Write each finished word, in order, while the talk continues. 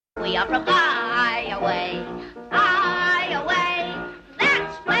We are from Ioway, Ioway.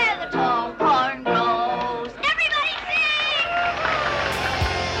 That's where the tall corn grows. Everybody sing!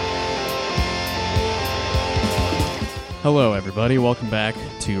 Hello, everybody. Welcome back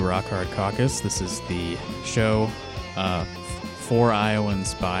to Rock Hard Caucus. This is the show for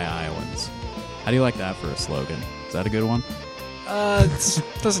Iowans by Iowans. How do you like that for a slogan? Is that a good one? It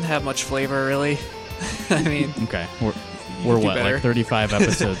doesn't have much flavor, really. I mean, Okay, we're what, better. like 35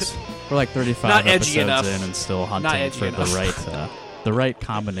 episodes? We're like 35 Not edgy episodes enough. in and still Not hunting edgy for enough. the right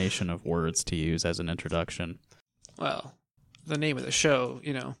combination of words to use as an introduction. well, the name of the show,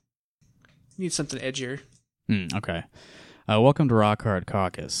 needs something edgier. Okay. Welcome to Rock Hard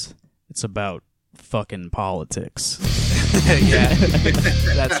Caucus. It's about fucking politics. Yeah,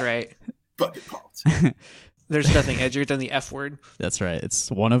 that's right. Fucking politics. There's nothing edgier than the F word. That's right.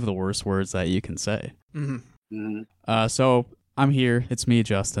 It's one of the worst words that you can say. hmm Mhm. So I'm here. It's me,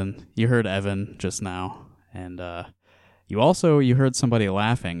 Justin. You heard Evan just now, and you heard somebody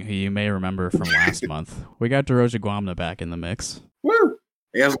laughing who you may remember from last month. We got Deroja Guamna back in the mix. Woo!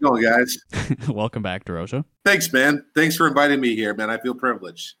 Hey, how's it going, guys? Welcome back, Deroja. Thanks, man. Thanks for inviting me here, man. I feel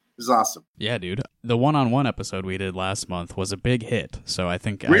privileged. This is awesome. Yeah, dude. The one-on-one episode we did last month was a big hit, so I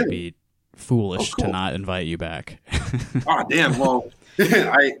think I'd Really? be foolish Oh, cool. to not invite you back. Oh, damn. Well,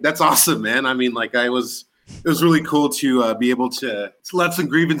 that's awesome, man. I mean, it was really cool to be able to let some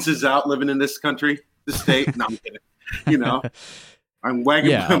grievances out living in this country, this state. No, I'm kidding. I'm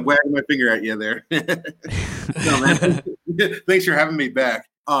wagging my finger at you there. No, man. Thanks for having me back.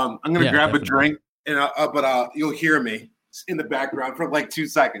 I'm gonna Yeah, grab definitely. a drink, but you'll hear me in the background for like 2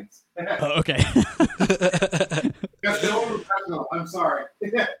 seconds. Okay. That's no professional. I'm sorry.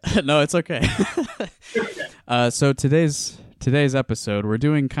 No, it's okay. So today's episode, we're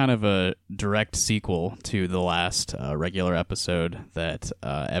doing kind of a direct sequel to the last regular episode that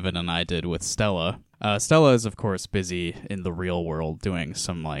Evan and I did with Stella. Stella is, of course, busy in the real world doing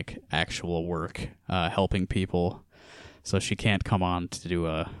some actual work, helping people, so she can't come on to do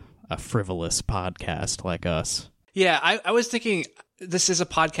a frivolous podcast like us. Yeah, I was thinking this is a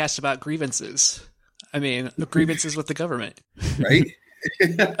podcast about grievances. I mean, grievances with the government. Right?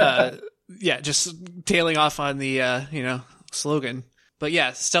 Yeah, just tailing off on the slogan. But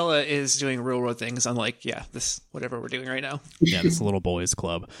yeah, Stella is doing real world things, unlike this whatever we're doing right now. Yeah, this little boys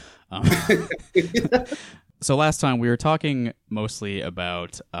club. So last time we were talking mostly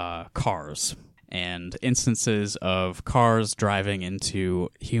about cars and instances of cars driving into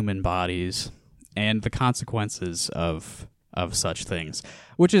human bodies and the consequences of such things,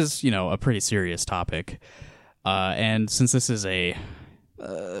 which is, a pretty serious topic. And since this is a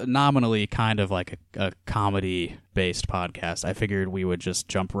nominally kind of like a comedy-based podcast, I figured we would just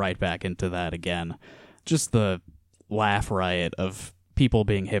jump right back into that again. Just the laugh riot of people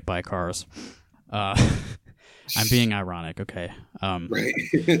being hit by cars. I'm being ironic, okay? Right.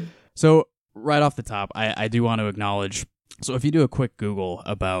 So right off the top, I do want to acknowledge, so if you do a quick Google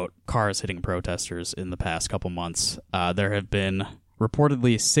about cars hitting protesters in the past couple months, there have been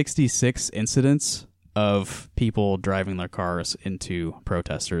reportedly 66 incidents of people driving their cars into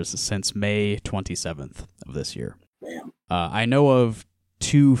protesters since May 27th of this year. Damn. I know of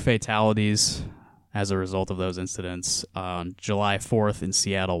 2 fatalities as a result of those incidents. On July 4th in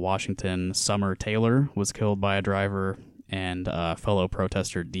Seattle, Washington, Summer Taylor was killed by a driver, and fellow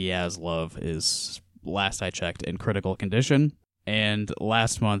protester Diaz Love is, last I checked, in critical condition. And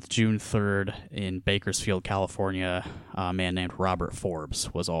last month, June 3rd, in Bakersfield, California, a man named Robert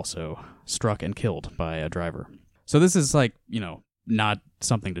Forbes was also struck and killed by a driver. So this is not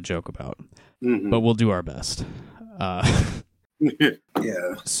something to joke about, Mhm. but we'll do our best.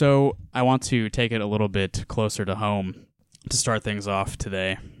 Yeah. So I want to take it a little bit closer to home to start things off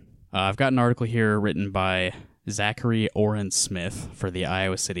today. I've got an article here written by Zachary Oren Smith for the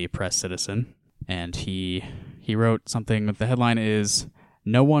Iowa City Press Citizen, and he wrote something. The headline is,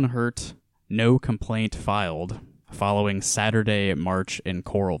 "No one hurt, no complaint filed following Saturday march in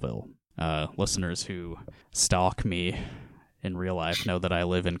Coralville." Listeners who stalk me in real life know that I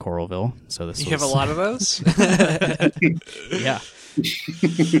live in Coralville, so this You have a lot of those? Yeah.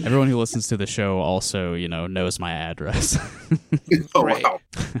 Everyone who listens to the show also, knows my address. Oh, Right.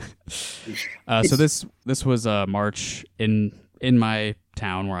 wow. So this was a march in my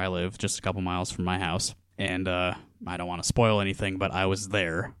town where I live, just a couple miles from my house. And I don't want to spoil anything, but I was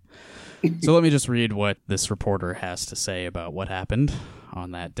there. So let me just read what this reporter has to say about what happened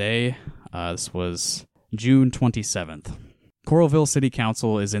on that day. This was June 27th. Coralville City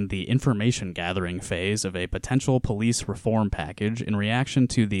Council is in the information gathering phase of a potential police reform package in reaction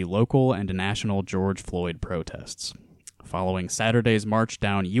to the local and national George Floyd protests. following Saturday's march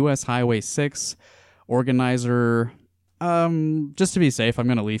down U.S. Highway 6. Organizer, just to be safe, I'm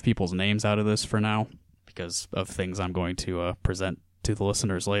going to leave people's names out of this for now because of things I'm going to present to the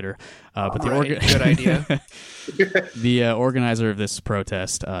listeners later. But good idea. The organizer of this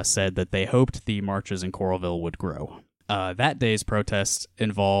protest said that they hoped the marches in Coralville would grow. That day's protest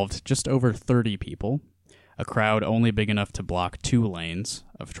involved just over 30 people, a crowd only big enough to block 2 lanes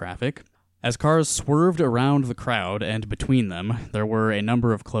of traffic. As cars swerved around the crowd and between them, there were a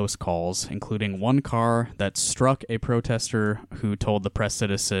number of close calls, including one car that struck a protester who told the Press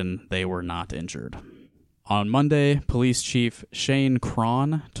Citizen they were not injured. On Monday, Police Chief Shane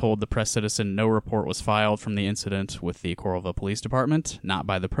Cron told the Press Citizen no report was filed from the incident with the Coralville Police Department, not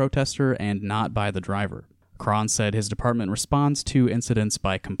by the protester and not by the driver. Cron said his department responds to incidents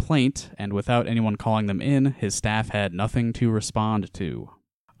by complaint, and without anyone calling them in, his staff had nothing to respond to.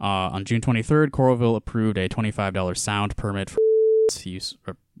 On June 23rd, Coralville approved a $25 sound permit for use.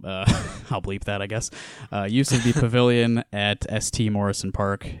 I'll bleep that, I guess. Use of the pavilion at St. Morrison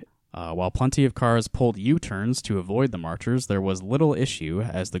Park. While plenty of cars pulled U-turns to avoid the marchers, there was little issue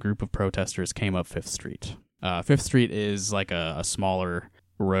as the group of protesters came up 5th Street. 5th Street is like a smaller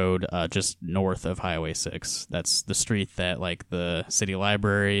road just north of Highway 6. That's the street that like the city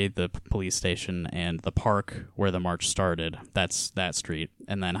library, the police station, and the park where the march started. That's that street.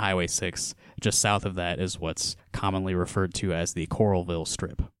 And then Highway 6, just south of that, is what's commonly referred to as the Coralville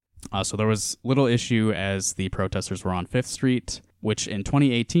Strip. So there was little issue as the protesters were on 5th Street, which in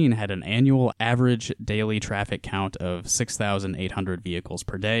 2018 had an annual average daily traffic count of 6,800 vehicles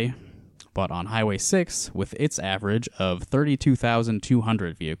per day. But on Highway 6, with its average of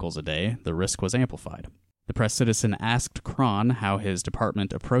 32,200 vehicles a day, the risk was amplified. The Press Citizen asked Cron how his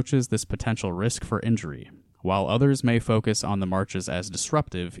department approaches this potential risk for injury. While others may focus on the marches as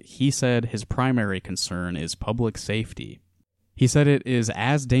disruptive, he said his primary concern is public safety. He said it is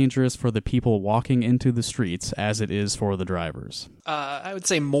as dangerous for the people walking into the streets as it is for the drivers. I would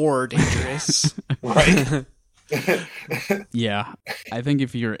say more dangerous. Right? Yeah, I think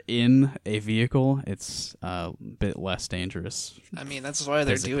if you're in a vehicle, it's a bit less dangerous. I mean, that's why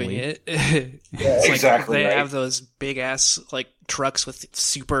they're doing Physically. it. Yeah, It's exactly. They right. have those big ass like trucks with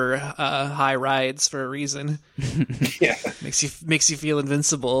super high rides for a reason. Yeah. Makes you feel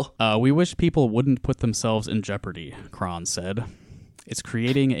invincible. We wish people wouldn't put themselves in jeopardy, Cron said. It's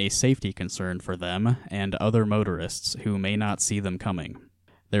creating a safety concern for them and other motorists who may not see them coming.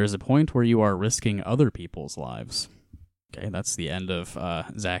 There is a point where you are risking other people's lives. Okay, that's the end of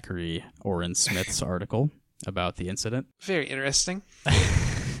Zachary Oren Smith's article about the incident. Very interesting.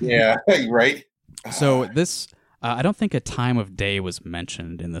 Yeah. Right. So this, I don't think a time of day was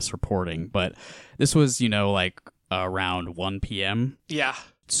mentioned in this reporting, but this was, like around 1 p.m. Yeah.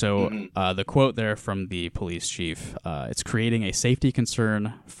 So the quote there from the police chief, it's creating a safety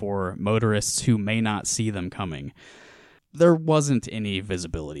concern for motorists who may not see them coming. There wasn't any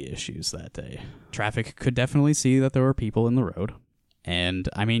visibility issues that day. Traffic could definitely see that there were people in the road. And,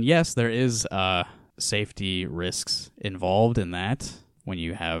 I mean, yes, there is safety risks involved in that when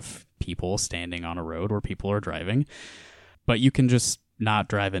you have people standing on a road where people are driving. But you can just not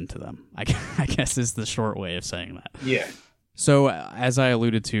drive into them, I guess is the short way of saying that. Yeah. So, as I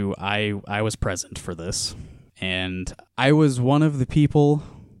alluded to, I was present for this. And I was one of the people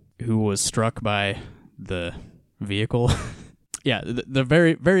who was struck by the vehicle. Yeah, the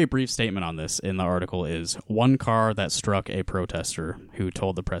very, very brief statement on this in the article is one car that struck a protester who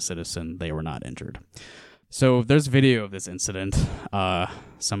told the Press Citizen they were not injured. So there's video of this incident.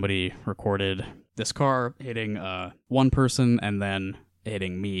 Somebody recorded this car hitting one person and then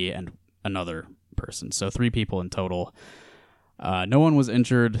hitting me and another person. So 3 people in total. No one was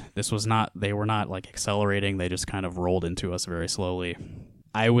injured. They were not like accelerating. They just kind of rolled into us very slowly.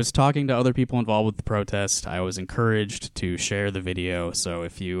 I was talking to other people involved with the protest. I was encouraged to share the video, so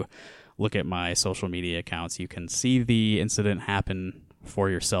if you look at my social media accounts, you can see the incident happen for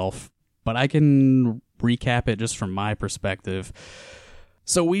yourself. But I can recap it just from my perspective.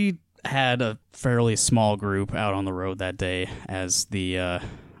 So we had a fairly small group out on the road that day. As the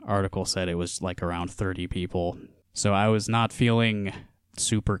article said, it was like around 30 people. So I was not feeling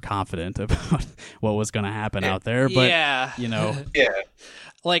super confident about what was going to happen out there, but yeah. Yeah.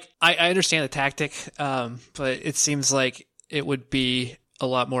 Like I understand the tactic, but it seems like it would be a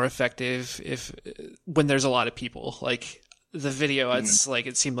lot more effective if when there's a lot of people. Like the video, it's like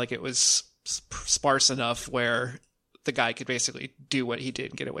it seemed like it was sparse enough where the guy could basically do what he did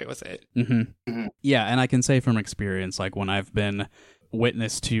and get away with it. Mm-hmm. Yeah, and I can say from experience, like when I've been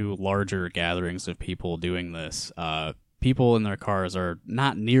witness to larger gatherings of people doing this, people in their cars are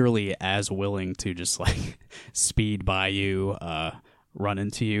not nearly as willing to just like speed by you, run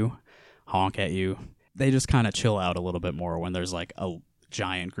into you, honk at you. They just kind of chill out a little bit more when there's like a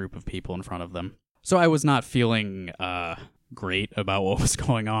giant group of people in front of them. So I was not feeling great about what was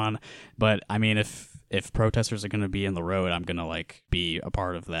going on, but I mean, if protesters are going to be in the road, I'm going to like be a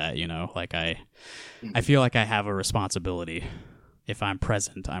part of that, you know? Like I feel like I have a responsibility. If I'm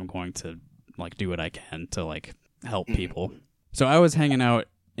present, I'm going to like do what I can to like help people. So I was hanging out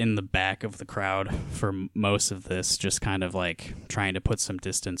in the back of the crowd for most of this, just kind of like trying to put some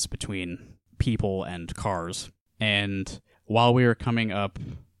distance between people and cars. And while we were coming up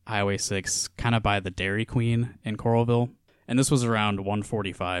Highway 6, kind of by the Dairy Queen in Coralville, and this was around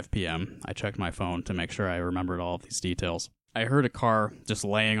 1:45 p.m. I checked my phone to make sure I remembered all of these details. I heard a car just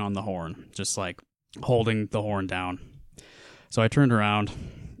laying on the horn, just like holding the horn down. So I turned around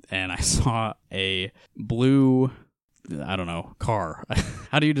and I saw a blue, I don't know, car.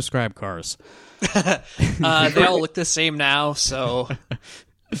 How do you describe cars? They all look the same now, so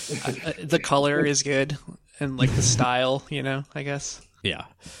the color is good and like the style, you know, I guess. Yeah.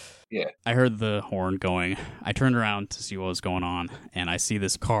 Yeah. I heard the horn going. I turned around to see what was going on, and I see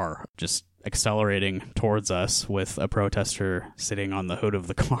this car just accelerating towards us with a protester sitting on the hood of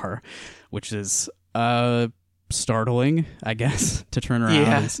the car, which is startling, I guess, to turn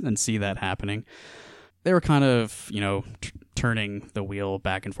around and see that happening. They were kind of, you know, turning the wheel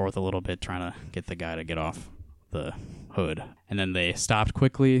back and forth a little bit, trying to get the guy to get off the hood. And then they stopped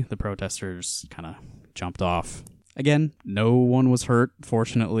quickly. The protesters kind of jumped off. Again, no one was hurt,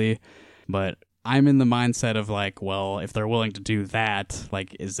 fortunately, but I'm in the mindset of like, well, if they're willing to do that,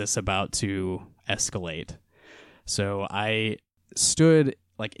 like, is this about to escalate? So I stood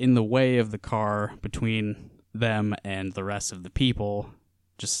like in the way of the car between them and the rest of the people,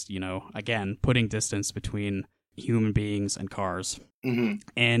 just, you know, again, putting distance between human beings and cars. Mm-hmm.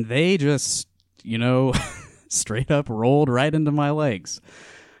 And they just, you know, straight up rolled right into my legs.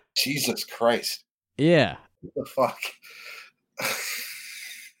 Jesus Christ. Yeah. What the fuck?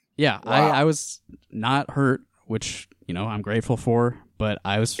 Yeah, Wow. I was not hurt, which, you know, I'm grateful for, but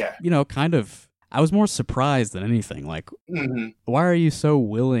I was, Yeah. you know, I was more surprised than anything. Like, Mm-hmm. why are you so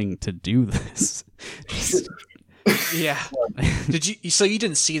willing to do this? Just- Yeah. Did you? So you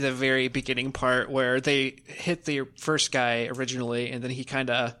didn't see the very beginning part where they hit the first guy originally, and then he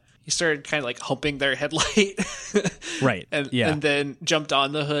started kind of like humping their headlight, Right. and Yeah. and then jumped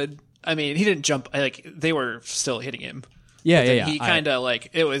on the hood. I mean, he didn't jump. Like they were still hitting him. Yeah, But then yeah. He kind of like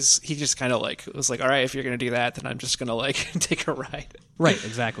it was. He just kind of like was like, all right, if you're gonna do that, then I'm just gonna like take a ride. Right,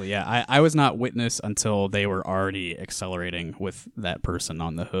 exactly. Yeah, I was not witness until they were already accelerating with that person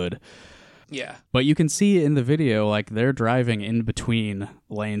on the hood. Yeah. But you can see in the video, like, they're driving in between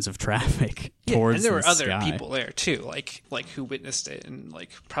lanes of traffic towards and there were this other guy. people there too, like who witnessed it and like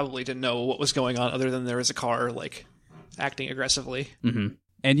probably didn't know what was going on other than there was a car like acting aggressively. Mm-hmm.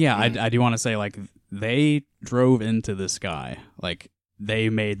 And yeah, I do want to say, like, they drove into this guy. Like, they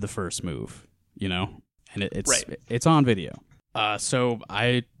made the first move, you know? And it's on video. So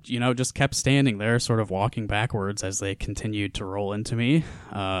I, you know, just kept standing there, sort of walking backwards as they continued to roll into me.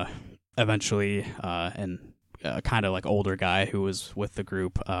 Eventually, and kind of like older guy who was with the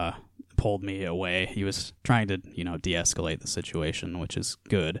group pulled me away. He was trying to, you know, de-escalate the situation, which is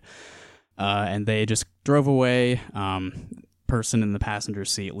good. And they just drove away. Person in the passenger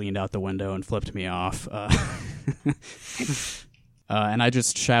seat leaned out the window and flipped me off. And I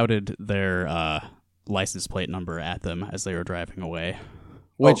just shouted their license plate number at them as they were driving away,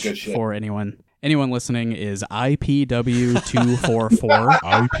 which good shit. for anyone listening is IPW244.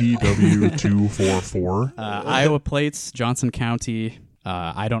 IPW244. Iowa plates, Johnson County.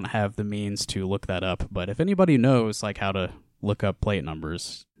 I don't have the means to look that up, but if anybody knows like how to look up plate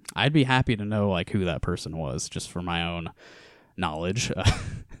numbers, I'd be happy to know like who that person was, just for my own knowledge.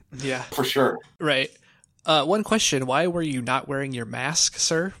 Yeah. For sure. Right. One question: why were you not wearing your mask,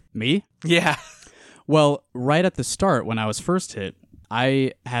 sir? Me? Yeah. Well, right at the start when I was first hit,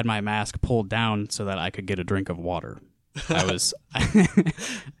 I had my mask pulled down so that I could get a drink of water. I was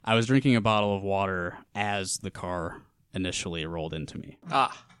I was drinking a bottle of water as the car initially rolled into me.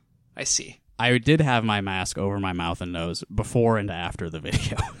 Ah, I see. I did have my mask over my mouth and nose before and after the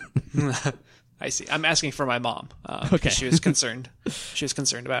video. I see. I'm asking for my mom. Okay. Because she was concerned. She was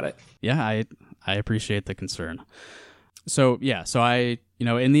concerned about it. Yeah, I appreciate the concern. So, yeah, so I, you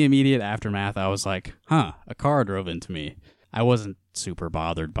know, in the immediate aftermath, I was like, a car drove into me. I wasn't super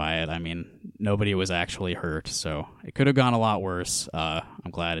bothered by it. I mean, nobody was actually hurt, so it could have gone a lot worse. I'm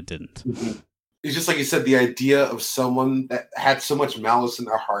glad it didn't. It's just like you said, the idea of someone that had so much malice in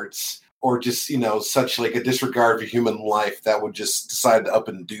their hearts or just, such like a disregard for human life that would just decide to up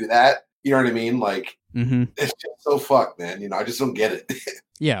and do that. You know what I mean? Like, it's just so fucked, man. I just don't get it.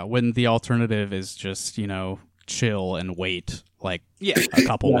 Yeah, when the alternative is just, chill and wait like a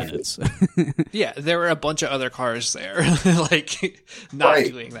couple minutes. Yeah, there were a bunch of other cars there, like not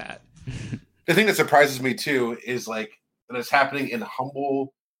doing that. The thing that surprises me too is like that it's happening in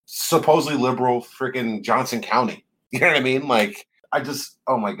humble, supposedly liberal freaking Johnson County. You know what I mean? Like,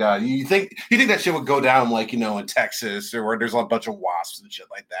 oh my God, you think that shit would go down like, in Texas or where there's a bunch of wasps and shit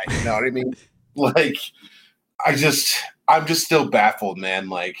like that. You know what I mean? Like, I'm just still baffled, man.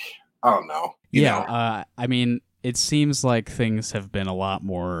 Like, I don't know. You know? I mean, it seems like things have been a lot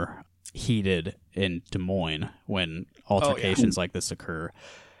more heated in Des Moines when altercations like this occur.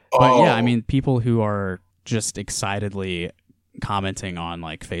 But yeah, I mean, people who are just excitedly commenting on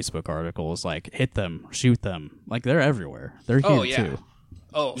like Facebook articles, like hit them, shoot them, like they're everywhere. They're here too.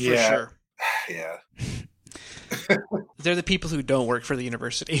 Oh, for sure. Yeah. They're the people who don't work for the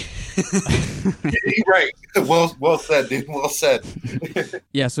university. Right. Well said, dude. Well said.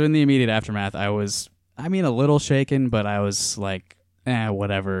 Yeah, so in the immediate aftermath, I was, a little shaken, but I was like,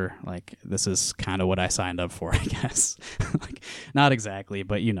 whatever. Like, this is kind of what I signed up for, I guess. Like, not exactly,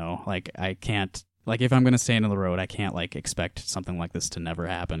 but like I can't, like if I'm going to stand on the road, I can't like expect something like this to never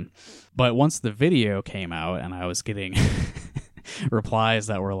happen. But once the video came out and I was getting replies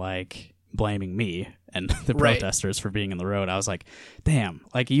that were like blaming me and the protesters for being in the road, I was like, damn,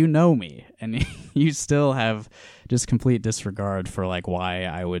 like me and you still have just complete disregard for like why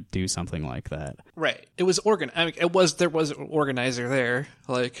I would do something like that. Right. It was there was an organizer there.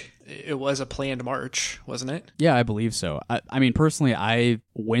 Like, it was a planned march, wasn't it? Yeah, I believe so. I mean, personally, I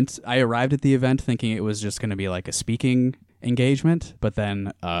arrived at the event thinking it was just going to be like a speaking engagement, but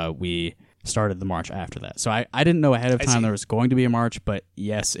then we started the march after that. So I didn't know ahead of time there was going to be a march, but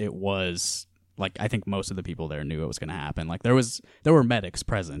yes, it was. Like, I think most of the people there knew it was going to happen. Like, there were medics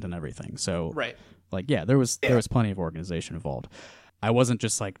present and everything. So, like, yeah, there was plenty of organization involved. I wasn't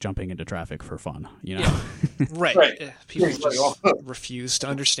just like jumping into traffic for fun, Yeah. Right. People just refuse to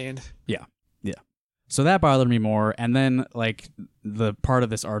understand. Yeah. So that bothered me more. And then like the part of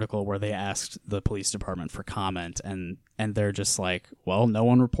this article where they asked the police department for comment and they're just like, well, no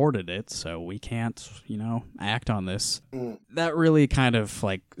one reported it, so we can't, act on this. That really kind of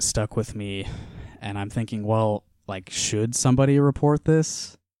like stuck with me. And I'm thinking, well, like, should somebody report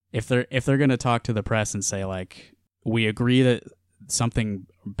this? If they're going to talk to the press and say like, we agree that something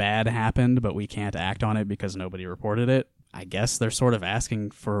bad happened, but we can't act on it because nobody reported it, I guess they're sort of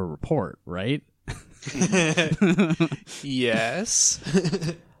asking for a report, right? Yes.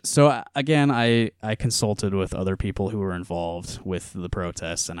 So again, I consulted with other people who were involved with the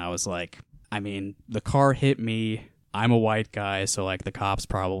protests, and I was like, the car hit me. I'm a white guy, so like the cops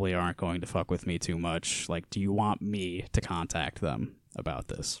probably aren't going to fuck with me too much. Like, do you want me to contact them about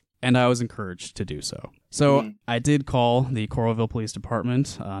this? And I was encouraged to do so. So I did call the Coralville Police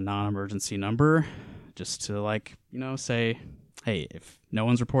Department non-emergency number just to like, say, hey, if no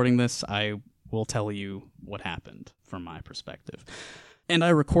one's reporting this, I will tell you what happened from my perspective. And I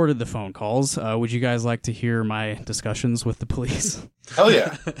recorded the phone calls. Would you guys like to hear my discussions with the police? Hell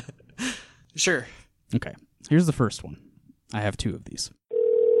yeah. Sure. Okay. Here's the first one. I have two of these.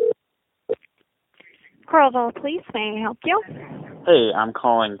 Coralville Police, may I help you? Hey, I'm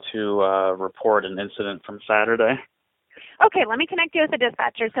calling to report an incident from Saturday. Okay, let me connect you with the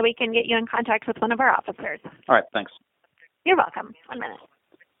dispatcher so we can get you in contact with one of our officers. All right, thanks. You're welcome. 1 minute.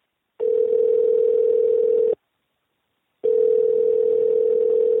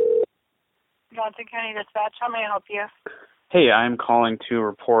 Johnson County Dispatch, how may I help you? Hey, I'm calling to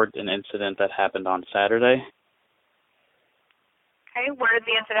report an incident that happened on Saturday. Okay, where did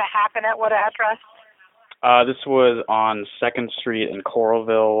the incident happen, at what address? This was on 2nd Street in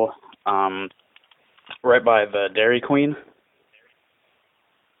Coralville, right by the Dairy Queen.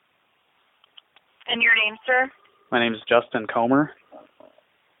 And your name, sir? My name is Justin Comer.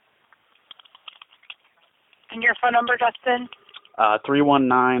 And your phone number, Justin?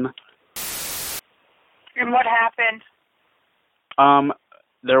 319. And what happened?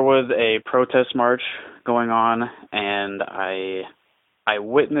 There was a protest march going on, and I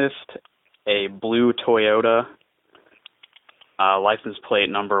witnessed a blue Toyota. License plate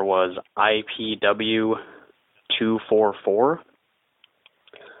number was IPW244.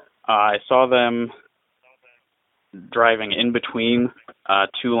 I saw them driving in between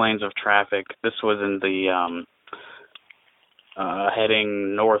two lanes of traffic. This was in the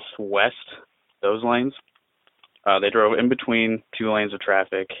heading northwest, those lanes. They drove in between two lanes of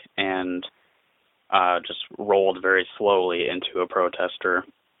traffic and just rolled very slowly into a protester.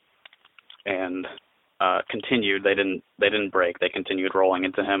 and continued. They didn't break. They continued rolling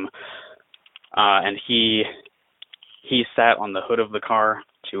into him, and he sat on the hood of the car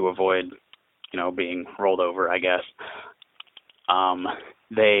to avoid, being rolled over, I guess.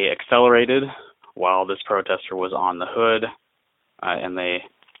 They accelerated while this protester was on the hood, and they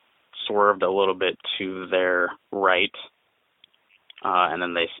swerved a little bit to their right, and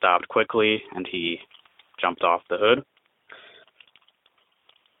then they stopped quickly, and he jumped off the hood.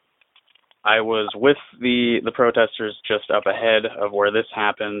 I was with the protesters just up ahead of where this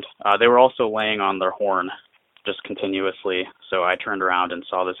happened. They were also laying on their horn just continuously, so I turned around and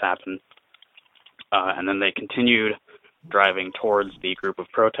saw this happen. And then they continued driving towards the group of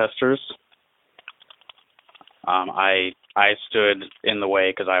protesters. I stood in the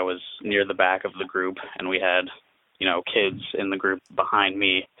way because I was near the back of the group, and we had, kids in the group behind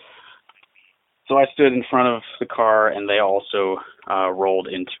me. So I stood in front of the car, and they also rolled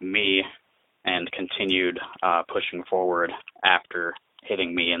into me and continued pushing forward after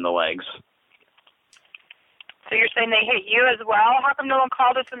hitting me in the legs. So you're saying they hit you as well? How come no one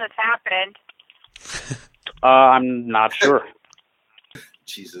called us when this happened? I'm not sure.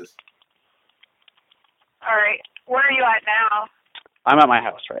 Jesus. All right. Where are you at now? I'm at my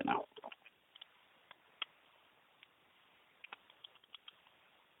house right now.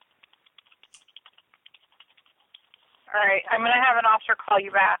 All right. I'm going to have an officer call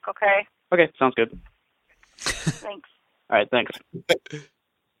you back, okay? Okay, sounds good. Thanks. All right, thanks.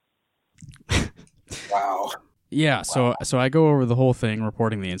 Wow. Yeah, so I go over the whole thing,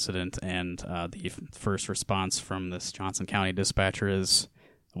 reporting the incident, and the first response from this Johnson County dispatcher is,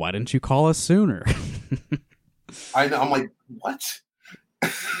 "Why didn't you call us sooner?" I know. I'm like, what?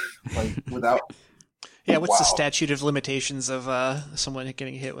 Without. Yeah, what's the Wow. statute of limitations of someone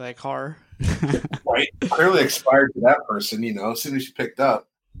getting hit with a car? Right. Clearly expired to that person. As soon as you picked up.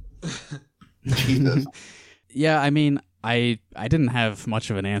 Jesus. Yeah, I mean, I didn't have much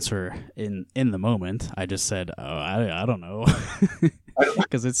of an answer in the moment. I just said, "Oh, I don't know,"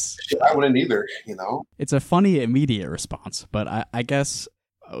 because it's I wouldn't either. it's a funny immediate response. But I guess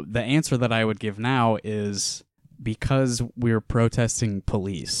the answer that I would give now is because we're protesting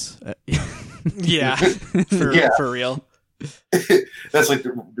police. Yeah, for real. That's like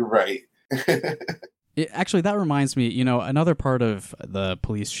right. Actually, that reminds me, another part of the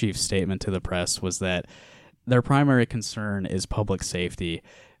police chief's statement to the press was that their primary concern is public safety.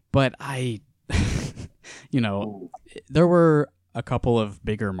 But there were a couple of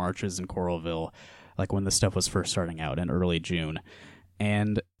bigger marches in Coralville, like when this stuff was first starting out in early June.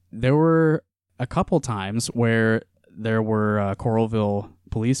 And there were a couple times where there were Coralville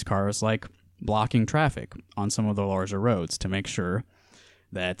police cars, like, blocking traffic on some of the larger roads to make sure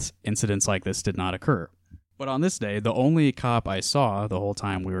that incidents like this did not occur. But on this day, the only cop I saw the whole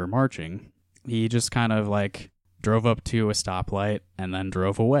time we were marching, he just kind of drove up to a stoplight and then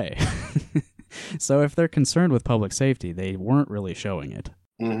drove away. So if they're concerned with public safety, they weren't really showing it.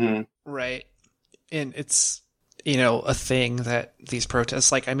 Mm-hmm. Right. And it's, a thing that these protests,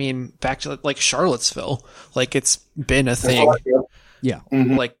 back to Charlottesville, it's been a thing. Yeah.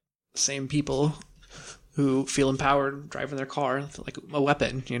 Mm-hmm. Same people who feel empowered driving their car like a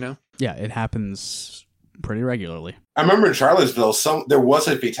weapon, Yeah, it happens pretty regularly. I remember in Charlottesville, there was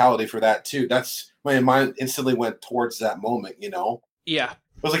a fatality for that too. That's my mind instantly went towards that moment. It Yeah.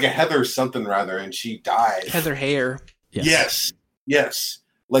 was like a Heather something rather, and she died. Heather Heyer. Yes. Yes.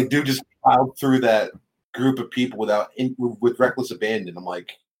 Dude just plowed through that group of people with reckless abandon. I'm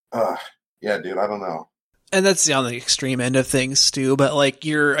like, yeah, dude, I don't know. And that's on the extreme end of things, Stu, but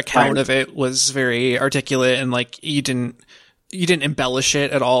your account of it was very articulate and you didn't embellish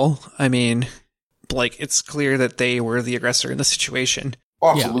it at all. I mean, it's clear that they were the aggressor in the situation.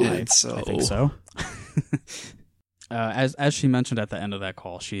 Oh, absolutely. Yeah, I think so. As she mentioned at the end of that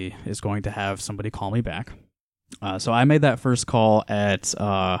call, she is going to have somebody call me back. So I made that first call at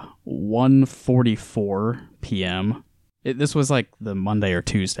 1:44 p.m. This was the Monday or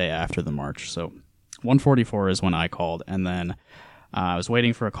Tuesday after the march, so 1:44 is when I called, and then I was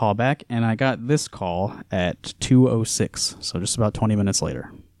waiting for a call back, and I got this call at 2:06, so just about 20 minutes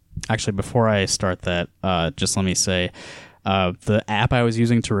later. Actually, before I start that, just let me say, the app I was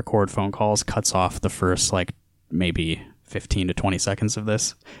using to record phone calls cuts off the first, maybe 15 to 20 seconds of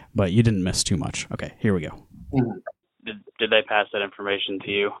this, but you didn't miss too much. Okay, here we go. Did they pass that information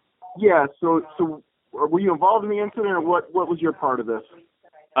to you? Yeah, so were you involved in the incident, or what was your part of this?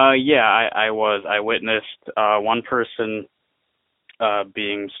 Yeah, I was. I witnessed one person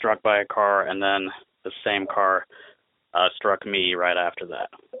being struck by a car, and then the same car struck me right after that.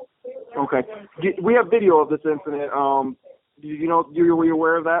 Okay. We have video of this incident. Were you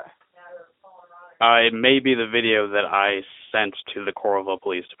aware of that? It may be the video that I sent to the Coralville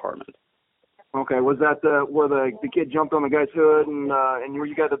Police Department. Okay, was that where the kid jumped on the guy's hood and were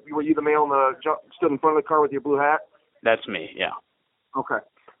you the male stood in front of the car with your blue hat? That's me, yeah. Okay.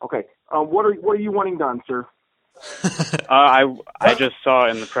 What are you wanting done, sir? I just saw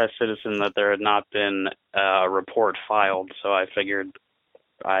in the Press Citizen that there had not been a report filed, so I figured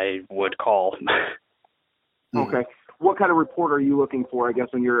I would call. Okay. What kind of report are you looking for? I guess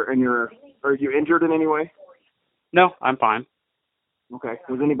are you injured in any way? No, I'm fine. Okay.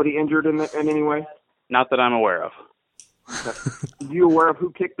 Was anybody injured in any way? Not that I'm aware of. Okay. Are you aware of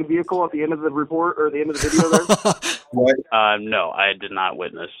who kicked the vehicle at the end of the report or the end of the video there? What? No, I did not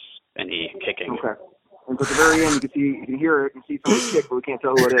witness any kicking. Okay. And at the very end, you can hear it and see somebody kick, but we can't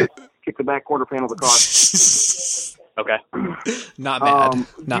tell who it is. Kick the back quarter panel of the car. Okay. Not mad.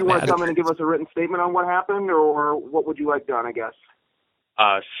 Do you want to come in and give us a written statement on what happened, or what would you like done, I guess?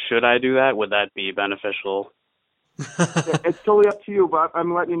 Should I do that? Would that be beneficial? It's totally up to you, but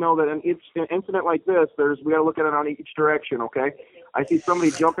I'm letting you know that an incident like this, we got to look at it on each direction, okay? I see somebody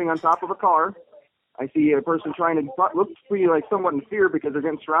jumping on top of a car. I see a person trying to look to be like somewhat in fear because they're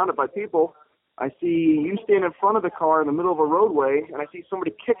getting surrounded by people. I see you stand in front of the car in the middle of a roadway, and I see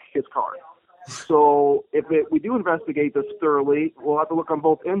somebody kick his car. So if we do investigate this thoroughly, we'll have to look on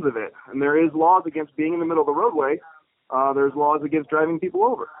both ends of it. And there is laws against being in the middle of the roadway. There's laws against driving people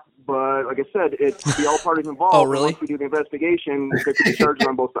over. But like I said, it could be all parties involved. Oh, really? Once we do the investigation, there could be charges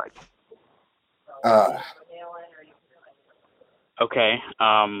on both sides. Okay.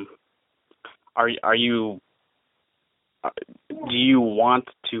 Are you? Do you want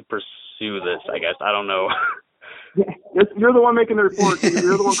to pursue this? I guess I don't know. You're the one making the report.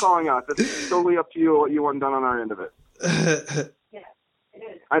 You're the one calling us. It's totally up to you what you want done on our end of it.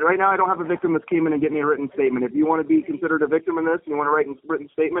 Right now, I don't have a victim that's came in and get me a written statement. If you want to be considered a victim in this and you want to write a written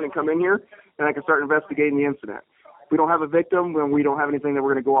statement and come in here, then I can start investigating the incident. If we don't have a victim, then we don't have anything that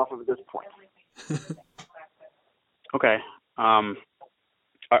we're going to go off of at this point. Okay.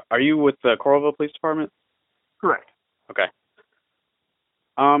 Are you with the Coralville Police Department? Correct. Okay.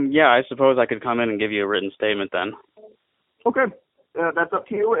 Yeah, I suppose I could come in and give you a written statement then. Okay. That's up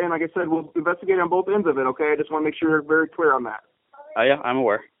to you, and like I said, we'll investigate on both ends of it, okay? I just want to make sure you're very clear on that. Yeah, I'm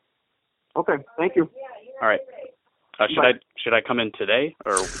aware. Okay, thank you. All right. Should I come in today,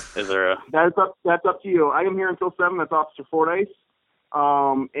 or is there a? That's up to you. I am here until 7. That's Officer Fordyce,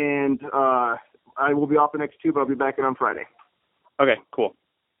 and I will be off the next 2, but I'll be back in on Friday. Okay, cool.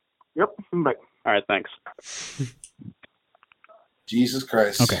 Yep. Bye. All right, thanks. Jesus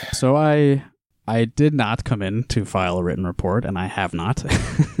Christ. Okay, so I did not come in to file a written report, and I have not.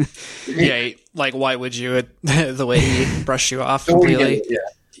 Yeah, like why would you? The way he brushed you off completely.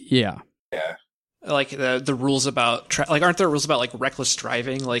 Yeah. Like the rules about aren't there rules about like reckless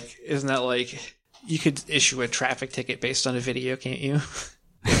driving? Like, isn't that like you could issue a traffic ticket based on a video, can't you?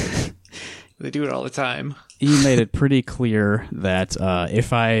 They do it all the time. He made it pretty clear that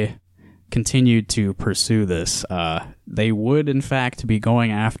if I continued to pursue this, they would in fact be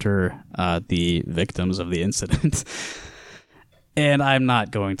going after the victims of the incident. And I'm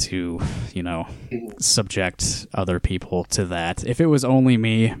not going to, subject other people to that. If it was only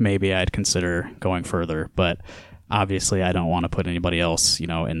me, maybe I'd consider going further. But obviously, I don't want to put anybody else,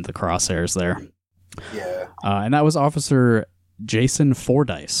 in the crosshairs there. Yeah. And that was Officer Jason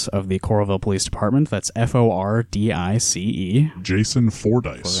Fordyce of the Coralville Police Department. That's Fordice. Jason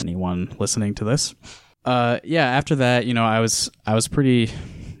Fordyce. For anyone listening to this. After that, I was pretty...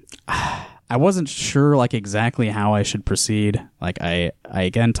 I wasn't sure exactly how I should proceed. I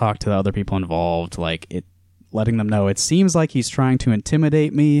again talked to the other people involved, letting them know it seems like he's trying to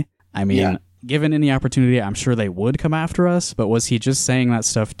intimidate me. I mean, given any opportunity, I'm sure they would come after us, but was he just saying that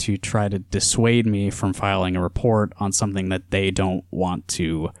stuff to try to dissuade me from filing a report on something that they don't want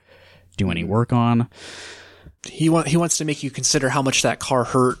to do any work on? He wants to make you consider how much that car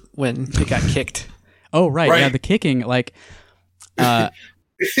hurt when it got kicked. Oh, right. Yeah, the kicking,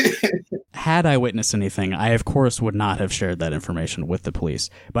 had I witnessed anything, I of course would not have shared that information with the police.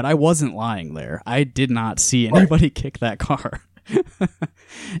 But I wasn't lying there. I did not see anybody kick that car.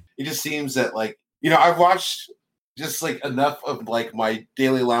 It just seems that I've watched just enough of my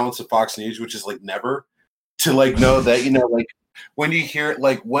daily allowance of Fox News, which is never, to know that when you hear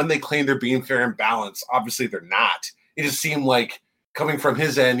it, when they claim they're being fair and balanced, obviously they're not. It just seemed coming from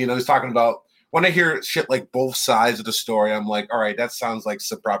his end, he's talking about, when I hear shit both sides of the story, I'm all right, that sounds like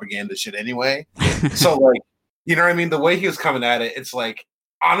some propaganda shit anyway. So you know what I mean? The way he was coming at it, it's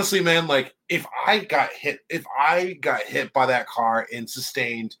honestly, man, if I got hit by that car and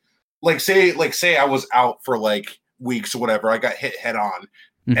sustained, say I was out for weeks or whatever, I got hit head on,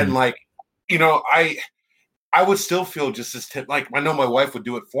 and I would still feel just as like I know my wife would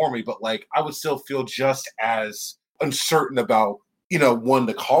do it for me, but like I would still feel just as uncertain about one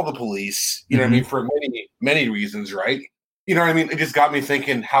to call the police. You know what I mean, for many reasons, right? You know what I mean? It just got me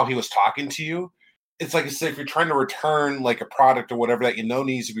thinking how he was talking to you. It's like I said, if you're trying to return like a product or whatever that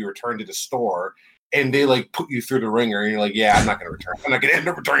needs to be returned to the store, and they like put you through the ringer, and you're like, yeah, I'm not going to return. I'm not going to end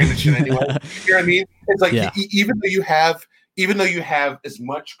up returning this shit anyway. You know what I mean? It's like even though you have as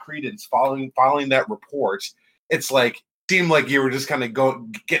much credence following that report, it's like seemed like you were just kind of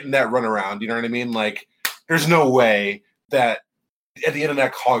getting that runaround. You know what I mean? Like, there's no way that at the end of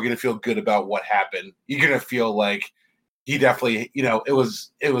that call you're gonna feel good about what happened. You're gonna feel like he definitely, it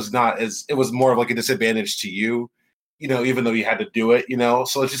was more of like a disadvantage to you, even though you had to do it.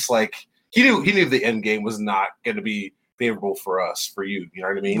 So it's just like he knew the end game was not going to be favorable for you. You know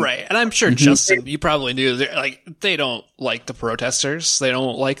what I mean? Right. And I'm sure Justin, you probably knew they don't like the protesters. They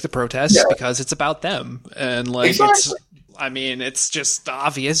don't like the protests because it's about them. And like, it's just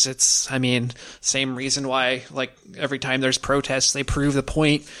obvious. Same reason why like every time there's protests, they prove the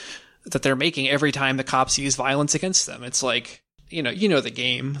point that they're making every time the cops use violence against them. It's like, you know the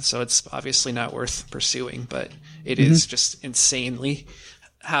game, so it's obviously not worth pursuing, but it is just insanely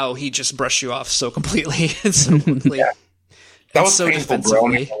how he just brushed you off so completely and so quickly. Yeah. That was so painful,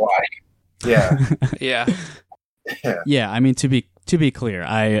 bro. Yeah. Yeah. Yeah, I mean, to be clear,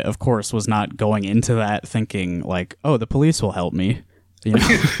 I of course was not going into that thinking like, oh, the police will help me.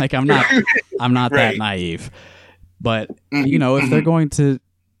 Like I'm not that naive. But if they're going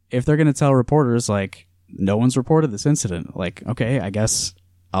to tell reporters like no one's reported this incident, like, okay, I guess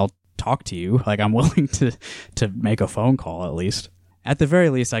I'll talk to you. Like I'm willing to make a phone call at least. At the very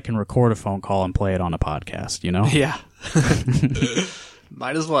least, I can record a phone call and play it on a podcast, Yeah.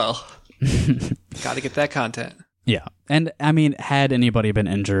 Might as well. Got to get that content. Yeah. And I mean, had anybody been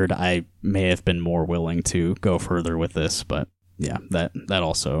injured, I may have been more willing to go further with this, but yeah, that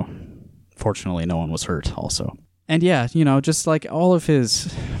also, fortunately, no one was hurt also. And yeah, just like all of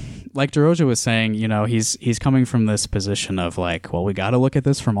his, like DeRoja was saying, he's coming from this position of like, well, we got to look at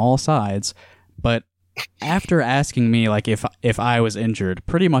this from all sides. But after asking me like if I was injured,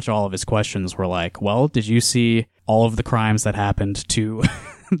 pretty much all of his questions were like, well, did you see all of the crimes that happened to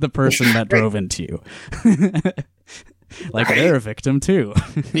the person that drove into you? Like they're a victim too.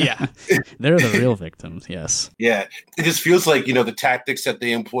 Yeah. They're the real victims. Yes. Yeah. It just feels like, the tactics that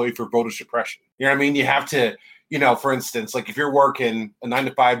they employ for voter suppression. You know what I mean? You have to, for instance, like if you're working a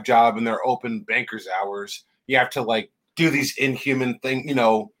 9-to-5 job and they're open banker's hours, you have to like do these inhuman things,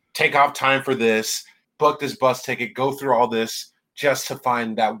 take off time for this, book this bus ticket, go through all this just to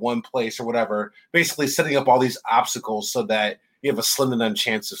find that one place or whatever, basically setting up all these obstacles so that you have a slim to none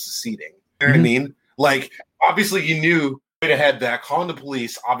chance of succeeding. You know what I mean? Like, obviously you knew right ahead that calling the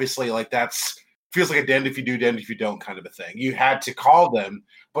police, obviously like that's feels like a damned if you do, damned if you don't kind of a thing. You had to call them,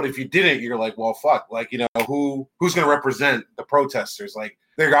 but if you didn't, you're like, well, fuck, like, who's going to represent the protesters? Like,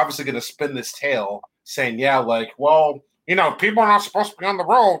 they're obviously going to spin this tale saying, yeah, like, well, people are not supposed to be on the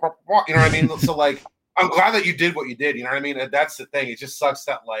road. You know what I mean? So like, I'm glad that you did what you did. You know what I mean? And that's the thing. It just sucks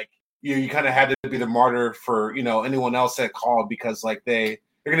that like you kind of had to be the martyr for, anyone else that called because like they're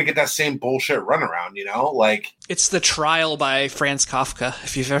going to get that same bullshit runaround, like it's the trial by Franz Kafka.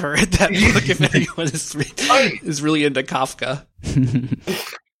 If you've ever read that book, if anyone is really into Kafka,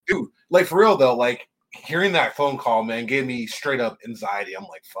 dude, like for real though, like hearing that phone call, man, gave me straight up anxiety. I'm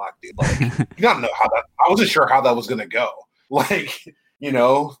like, fuck, dude, like you gotta know I wasn't sure how that was going to go. Like,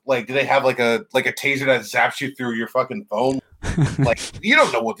 like do they have like a taser that zaps you through your fucking phone? Like you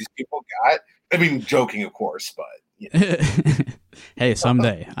don't know what these people got. I mean, joking, of course, but hey,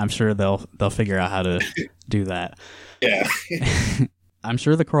 someday I'm sure they'll figure out how to do that. Yeah. I'm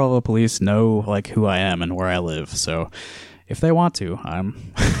sure the Corolla police know like who I am and where I live, so if they want to,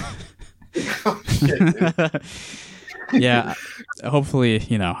 I'm Oh, shit, yeah, hopefully,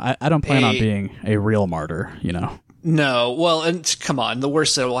 I don't plan on being a real martyr, No, well, and come on, the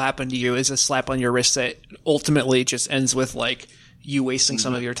worst that will happen to you is a slap on your wrist that ultimately just ends with like you wasting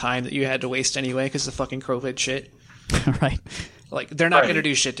some of your time that you had to waste anyway because of fucking COVID shit. Right. Like they're not going to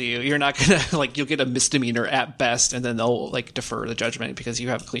do shit to you. You're not going to like you'll get a misdemeanor at best, and then they'll like defer the judgment because you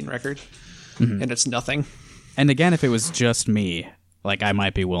have a clean record, and it's nothing. And again, if it was just me, like I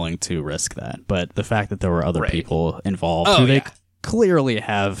might be willing to risk that. But the fact that there were other people involved who they clearly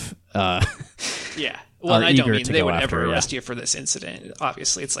have, yeah. Well, I don't mean they would after, ever arrest you for this incident.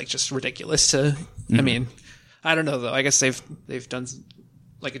 Obviously, it's like just ridiculous to. I mean, I don't know though. I guess they've done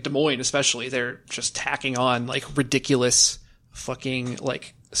like at Des Moines, especially. They're just tacking on like ridiculous fucking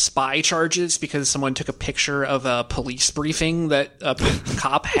like spy charges because someone took a picture of a police briefing that a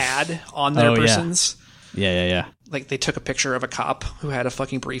cop had on their persons. Yeah. Like they took a picture of a cop who had a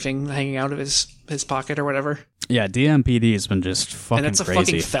fucking briefing hanging out of his pocket or whatever. Yeah, DMPD has been just fucking crazy. And it's a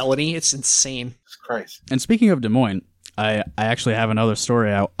fucking felony. It's insane. Christ. And speaking of Des Moines, I actually have another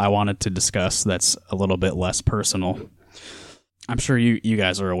story I wanted to discuss that's a little bit less personal. I'm sure you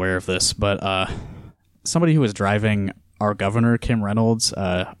guys are aware of this, but somebody who was driving our governor, Kim Reynolds,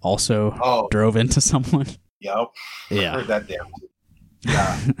 also drove into someone. Yep. Yeah. Heard that damn.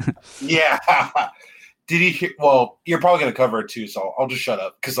 Yeah. Yeah. Did he hear? Well, you're probably going to cover it too, so I'll just shut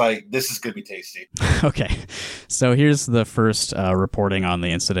up because this is going to be tasty. Okay. So here's the first reporting on the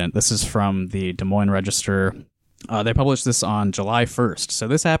incident. This is from the Des Moines Register. They published this on July 1st. So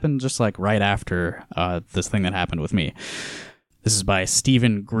this happened just like right after this thing that happened with me. This is by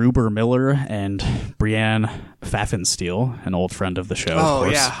Stephen Gruber Miller and Brianne Pfaffenstiel, an old friend of the show. Oh, of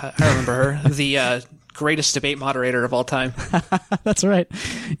course. yeah. I remember her. The greatest debate moderator of all time. That's right.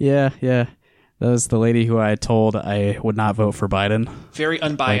 Yeah. That was the lady who I told I would not vote for Biden. Very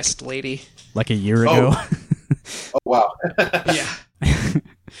unbiased lady. Like a year ago. Oh, wow. Yeah.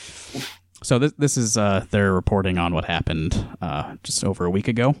 So this is their reporting on what happened just over a week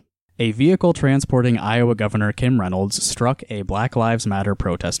ago. A vehicle transporting Iowa Governor Kim Reynolds struck a Black Lives Matter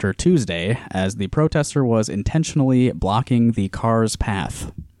protester Tuesday as the protester was intentionally blocking the car's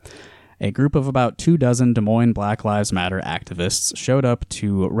path. A group of about 24 Des Moines Black Lives Matter activists showed up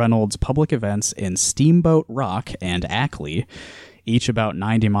to Reynolds' public events in Steamboat Rock and Ackley, each about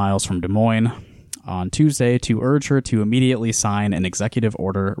 90 miles from Des Moines, on Tuesday to urge her to immediately sign an executive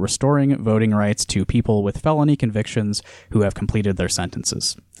order restoring voting rights to people with felony convictions who have completed their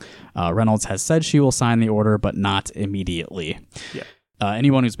sentences. Reynolds has said she will sign the order, but not immediately. Yeah.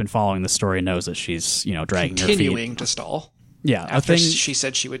 Anyone who's been following the story knows that she's, dragging her feet. Continuing to stall. Yeah, after she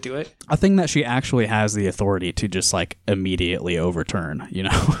said she would do it. A thing that she actually has the authority to just immediately overturn,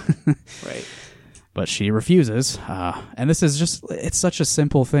 Right. But she refuses. And this is it's such a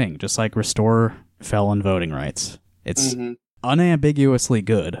simple thing, just restore felon voting rights. It's unambiguously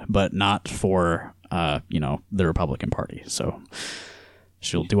good, but not for, the Republican Party. So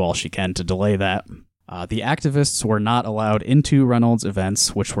she'll do all she can to delay that. The activists were not allowed into Reynolds'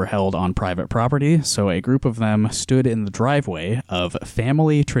 events, which were held on private property, so a group of them stood in the driveway of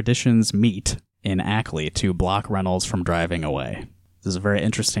Family Traditions Meat in Ackley to block Reynolds from driving away. This is a very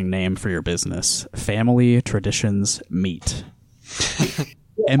interesting name for your business. Family Traditions Meat.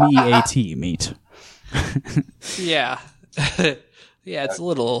 MEAT, meat. Yeah. Yeah, it's a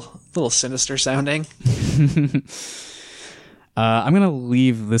little sinister sounding. I'm going to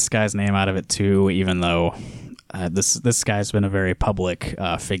leave this guy's name out of it too, even though this guy's been a very public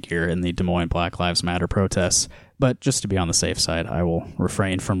figure in the Des Moines Black Lives Matter protests. But just to be on the safe side, I will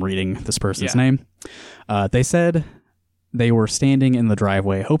refrain from reading this person's name. They said they were standing in the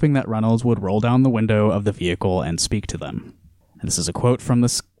driveway hoping that Reynolds would roll down the window of the vehicle and speak to them. And this is a quote from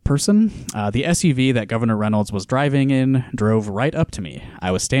this person. The SUV that Governor Reynolds was driving in drove right up to me.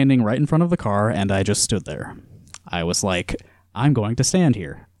 I was standing right in front of the car, and I just stood there. I was like, I'm going to stand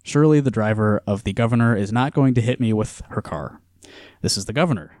here. Surely the driver of the governor is not going to hit me with her car. This is the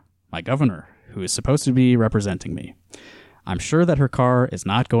governor, my governor, who is supposed to be representing me. I'm sure that her car is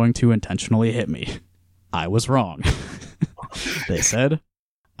not going to intentionally hit me. I was wrong. They said.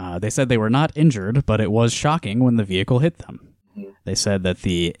 They said they were not injured, but it was shocking when the vehicle hit them. They said that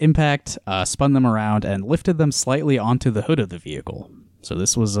the impact spun them around and lifted them slightly onto the hood of the vehicle. So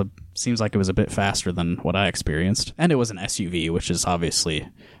this seems like it was a bit faster than what I experienced. And it was an SUV, which is obviously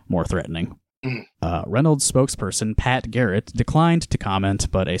more threatening. Reynolds spokesperson Pat Garrett declined to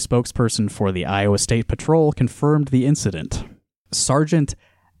comment, but a spokesperson for the Iowa State Patrol confirmed the incident. Sergeant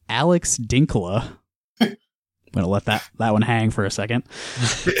Alex Dinkla. I'm going to let that one hang for a second.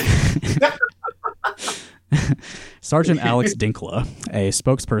 Sergeant Alex Dinkla, a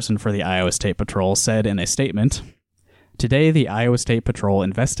spokesperson for the Iowa State Patrol, said in a statement, "Today, the Iowa State Patrol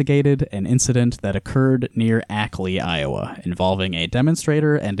investigated an incident that occurred near Ackley, Iowa, involving a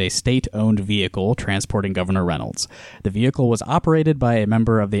demonstrator and a state-owned vehicle transporting Governor Reynolds. The vehicle was operated by a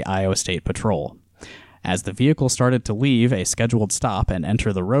member of the Iowa State Patrol. As the vehicle started to leave a scheduled stop and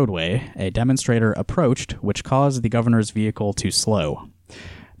enter the roadway, a demonstrator approached, which caused the governor's vehicle to slow.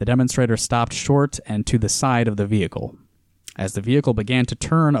 The demonstrator stopped short and to the side of the vehicle. As the vehicle began to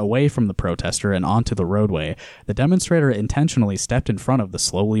turn away from the protester and onto the roadway, the demonstrator intentionally stepped in front of the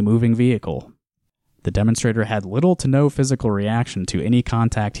slowly moving vehicle. The demonstrator had little to no physical reaction to any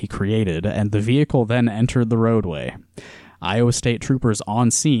contact he created, and the vehicle then entered the roadway. Iowa State troopers on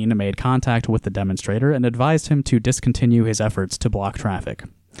scene made contact with the demonstrator and advised him to discontinue his efforts to block traffic.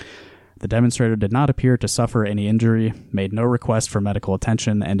 The demonstrator did not appear to suffer any injury, made no request for medical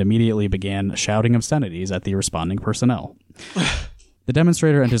attention, and immediately began shouting obscenities at the responding personnel. The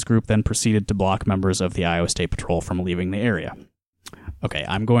demonstrator and his group then proceeded to block members of the Iowa State Patrol from leaving the area. Okay,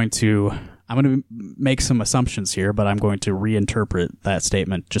 I'm going to make some assumptions here, but I'm going to reinterpret that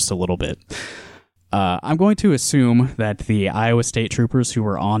statement just a little bit. I'm going to assume that the Iowa State troopers who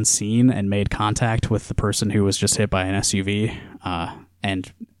were on scene and made contact with the person who was just hit by an SUV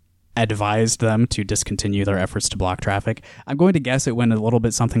and advised them to discontinue their efforts to block traffic. I'm going to guess it went a little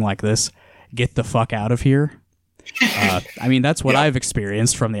bit something like this: "Get the fuck out of here." I mean, that's what I've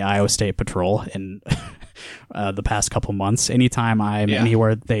experienced from the Iowa State Patrol in the past couple months. Anytime I'm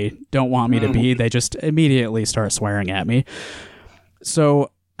anywhere they don't want me to be, they just immediately start swearing at me.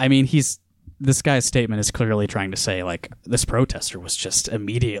 So, I mean, this guy's statement is clearly trying to say, like, this protester was just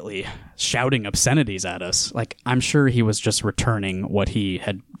immediately shouting obscenities at us. Like, I'm sure he was just returning what he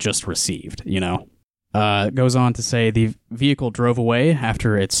had just received, you know? Goes on to say the vehicle drove away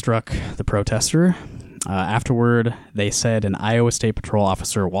after it struck the protester. Afterward, they said an Iowa State Patrol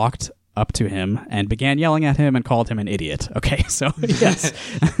officer walked up to him and began yelling at him and called him an idiot. Okay, so yes,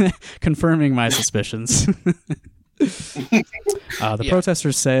 confirming my suspicions. The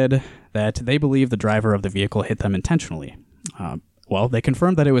protesters said that they believe the driver of the vehicle hit them intentionally. Well, they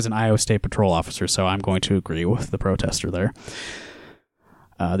confirmed that it was an Iowa State Patrol officer, so I'm going to agree with the protester there.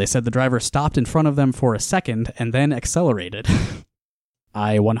 They said the driver stopped in front of them for a second and then accelerated.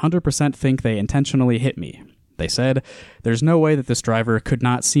 I 100% think they intentionally hit me. They said, there's no way that this driver could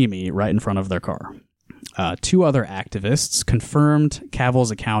not see me right in front of their car. 2 other activists confirmed Cavill's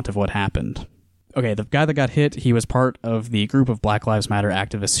account of what happened. Okay, the guy that got hit, he was part of the group of Black Lives Matter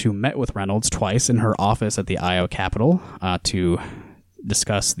activists who met with Reynolds twice in her office at the Iowa Capitol to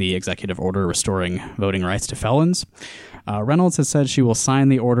discuss the executive order restoring voting rights to felons. Reynolds has said she will sign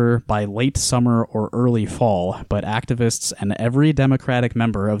the order by late summer or early fall, but activists and every Democratic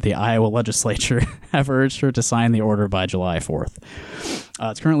member of the Iowa legislature have urged her to sign the order by July 4th.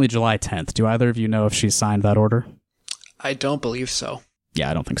 It's currently July 10th. Do either of you know if she's signed that order? I don't believe so. Yeah,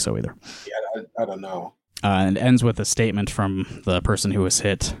 I don't think so either. Yeah, I don't know. And it ends with a statement from the person who was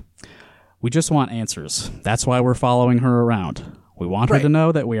hit. We just want answers. That's why we're following her around. We want her to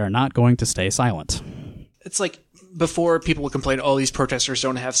know that we are not going to stay silent. It's like before people would complain, oh, these protesters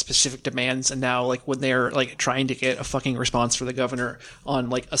don't have specific demands. And now, like, when they're like trying to get a fucking response for the governor on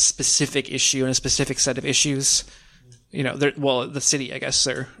like a specific issue and a specific set of issues, you know, the city, I guess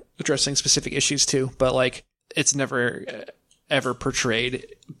they're addressing specific issues too, but like it's never ever portrayed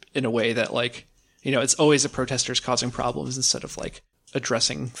in a way that, like, you know, it's always the protesters causing problems instead of like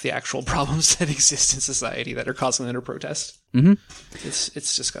addressing the actual problems that exist in society that are causing them to protest. Mm-hmm.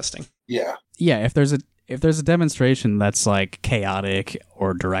 It's disgusting. Yeah. Yeah, if there's a demonstration that's like chaotic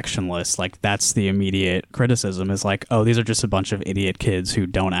or directionless, like that's the immediate criticism is like, oh, these are just a bunch of idiot kids who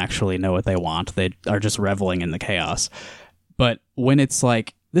don't actually know what they want. They are just reveling in the chaos. But when it's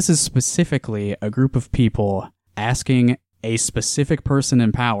like, this is specifically a group of people asking a specific person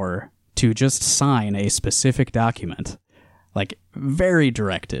in power to just sign a specific document, like very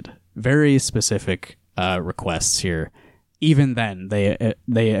directed, very specific requests here. Even then, they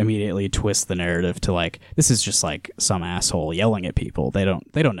immediately twist the narrative to like, this is just like some asshole yelling at people. They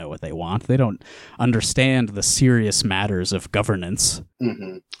don't know what they want. They don't understand the serious matters of governance.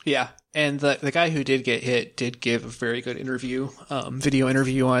 Mm-hmm. Yeah, and the guy who did get hit did give a very good interview, video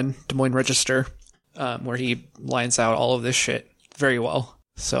interview on Des Moines Register, where he lines out all of this shit very well.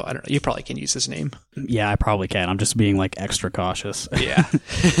 So I don't know. You probably can use his name. Yeah, I probably can. I'm just being like extra cautious. Yeah.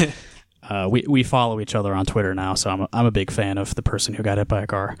 We follow each other on Twitter now, so I'm a big fan of the person who got hit by a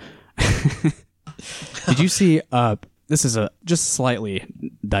car. Did you see? This is just slightly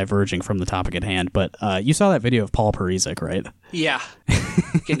diverging from the topic at hand, but you saw that video of Paul Parizek, right? Yeah,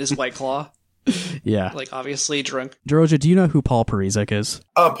 getting his White Claw. Yeah, like obviously drunk. Deroja, do you know who Paul Parizek is?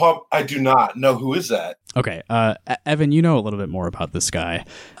 Paul, I do not know. Who is that? Okay, Evan, you know a little bit more about this guy.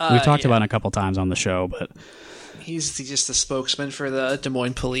 We've talked about him a couple times on the show, but he's just the spokesman for the Des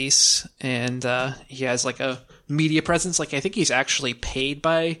Moines police, and he has like a media presence. Like I think he's actually paid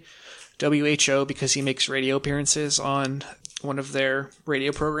by WHO because he makes radio appearances on one of their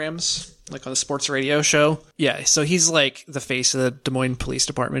radio programs, like on the sports radio show. Yeah, so he's like the face of the Des Moines Police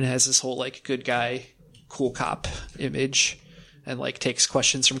Department, has this whole like good guy, cool cop image, and like takes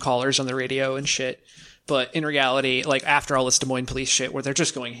questions from callers on the radio and shit. But in reality, like after all this Des Moines police shit where they're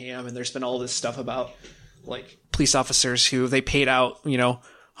just going ham, and there's been all this stuff about like police officers who they paid out, you know,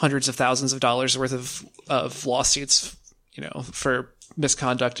 hundreds of thousands of dollars worth of lawsuits, you know, for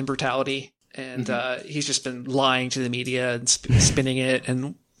misconduct and brutality. And he's just been lying to the media and spinning it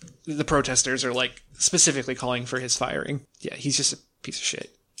and the protesters are like specifically calling for his firing. Yeah, he's just a piece of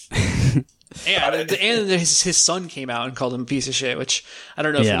shit. and his son came out and called him a piece of shit, which I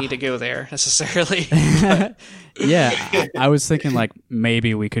don't know if we need to go there necessarily. Yeah, I was thinking like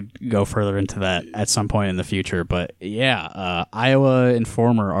maybe we could go further into that at some point in the future. But yeah, Iowa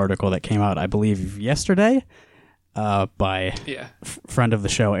Informer article that came out, I believe, yesterday. By friend of the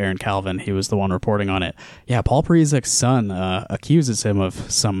show, Aaron Calvin. He was the one reporting on it. Yeah, Paul Parizek's son accuses him of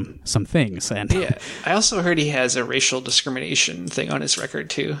some things. And yeah, I also heard he has a racial discrimination thing on his record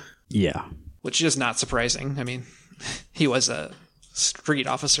too. Yeah. Which is not surprising. I mean, he was a street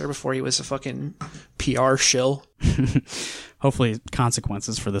officer before he was a fucking PR shill. Hopefully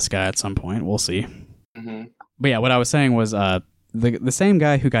consequences for this guy at some point. We'll see. Mm-hmm. But yeah, what I was saying was the same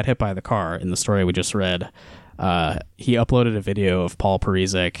guy who got hit by the car in the story we just read, he uploaded a video of Paul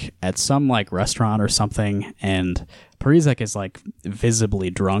Parizek at some like restaurant or something, and Parizek is like visibly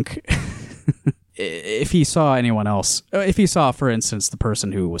drunk. If he saw anyone else, if he saw, for instance, the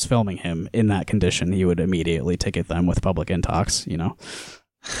person who was filming him in that condition, he would immediately ticket them with public intox, you know?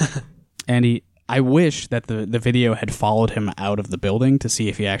 And I wish that the video had followed him out of the building to see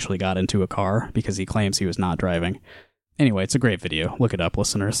if he actually got into a car, because he claims he was not driving. Anyway, it's a great video. Look it up,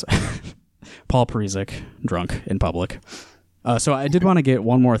 listeners. Paul Parizek, drunk in public. So I did want to get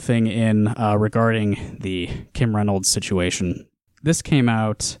one more thing in regarding the Kim Reynolds situation. This came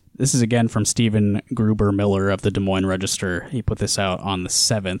out, this is again from Stephen Gruber Miller of the Des Moines Register. He put this out on the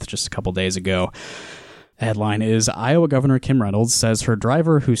 7th, just a couple days ago. The headline is, Iowa Governor Kim Reynolds says her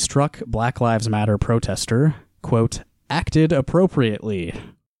driver who struck Black Lives Matter protester, quote, acted appropriately.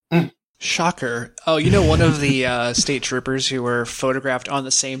 Shocker. Oh, you know, one of the state troopers who were photographed on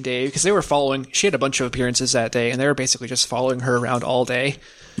the same day, because they were following, she had a bunch of appearances that day, and they were basically just following her around all day.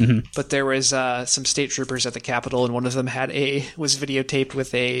 Mm-hmm. But there was some state troopers at the Capitol, and one of them was videotaped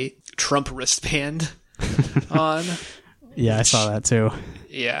with a Trump wristband on. Yeah, I saw that too.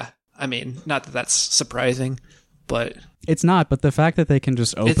 Yeah. I mean, not that that's surprising, but... It's not, but the fact that they can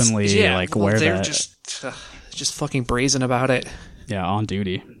just openly wear they're that... just fucking brazen about it. Yeah, on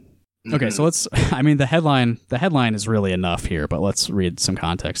duty. Okay, so the headline is really enough here, but let's read some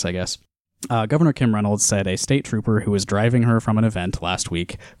context, I guess. Governor Kim Reynolds said a state trooper who was driving her from an event last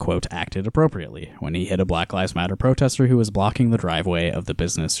week, quote, acted appropriately when he hit a Black Lives Matter protester who was blocking the driveway of the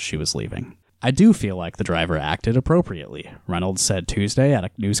business she was leaving. I do feel like the driver acted appropriately, Reynolds said Tuesday at a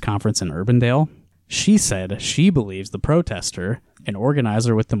news conference in Urbandale. She said she believes the protester, an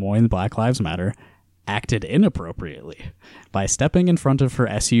organizer with Des Moines Black Lives Matter, acted inappropriately by stepping in front of her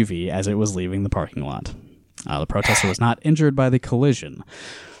SUV as it was leaving the parking lot. The protester was not injured by the collision.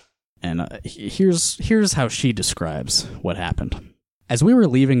 And here's how she describes what happened. As we were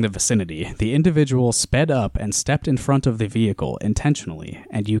leaving the vicinity, the individual sped up and stepped in front of the vehicle intentionally,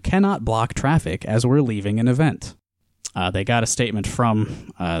 and you cannot block traffic as we're leaving an event. They got a statement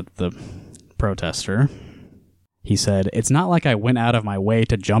from the protester. He said, "It's not like I went out of my way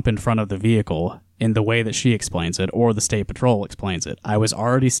to jump in front of the vehicle in the way that she explains it, or the State Patrol explains it. I was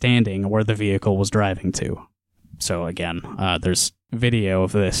already standing where the vehicle was driving to." So again, there's video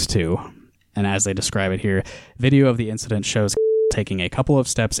of this too. And as they describe it here, video of the incident shows taking a couple of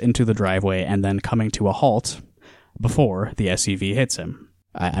steps into the driveway and then coming to a halt before the SUV hits him.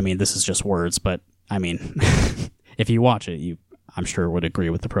 I mean, this is just words, but I mean, if you watch it, I'm sure would agree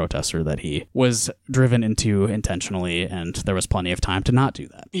with the protester that he was driven into intentionally, and there was plenty of time to not do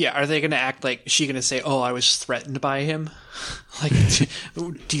that. Yeah, are they going to act like, is she going to say, oh, I was threatened by him? Like,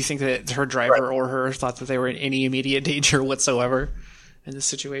 do you think that her driver or her thought that they were in any immediate danger whatsoever in this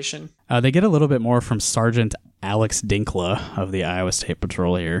situation? They get a little bit more from Sergeant Alex Dinkla of the Iowa State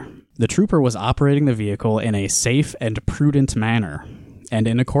Patrol here. The trooper was operating the vehicle in a safe and prudent manner, and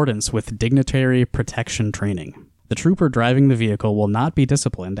in accordance with dignitary protection training. The trooper driving the vehicle will not be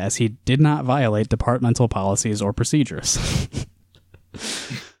disciplined as he did not violate departmental policies or procedures.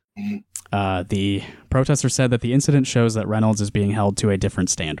 The protester said that the incident shows that Reynolds is being held to a different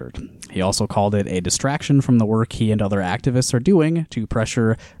standard. He also called it a distraction from the work he and other activists are doing to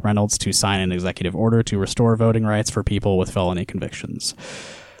pressure Reynolds to sign an executive order to restore voting rights for people with felony convictions.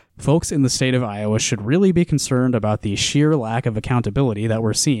 Folks in the state of Iowa should really be concerned about the sheer lack of accountability that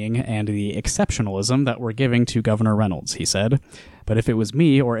we're seeing and the exceptionalism that we're giving to Governor Reynolds, he said. But if it was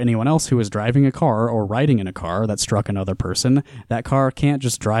me or anyone else who was driving a car or riding in a car that struck another person, that car can't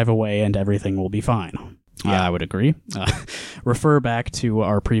just drive away and everything will be fine. Yeah, I would agree. Refer back to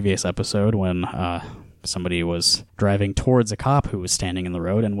our previous episode when somebody was driving towards a cop who was standing in the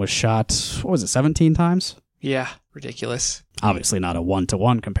road and was shot, 17 times? Yeah, ridiculous. Obviously not a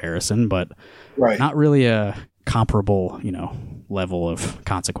one-to-one comparison, but not really a comparable, level of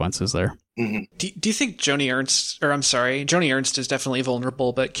consequences there. Do you think Joni Ernst is definitely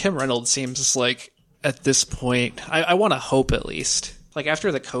vulnerable, but Kim Reynolds seems like at this point, I want to hope at least, like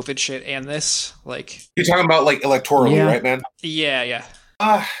after the COVID shit and this, like you're talking about like electorally, right, man? Yeah.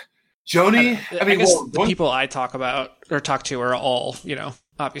 Joni, I guess the people I talk to are all,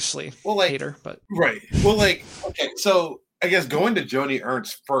 obviously hate her, but right. Well, like, okay, so I guess going to Joni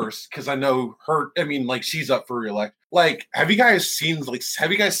Ernst first, because I know her. I mean, like, she's up for reelect. Like, have you guys seen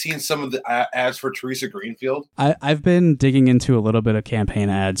some of the ads for Teresa Greenfield? I've been digging into a little bit of campaign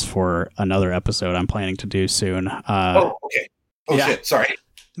ads for another episode I'm planning to do soon. Okay. Shit, sorry.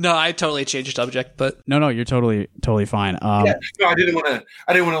 No, I totally changed subject, but no, you're totally fine. No, I didn't want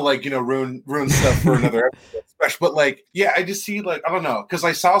to like ruin stuff for another episode. But like, yeah, I just see like I don't know because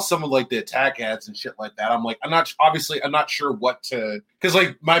I saw some of like the attack ads and shit like that. I'm like, I'm not sure what to because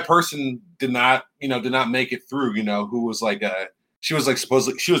like my person did not make it through. Who was like she was like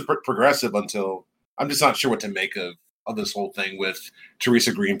supposedly she was progressive until I'm just not sure what to make of this whole thing with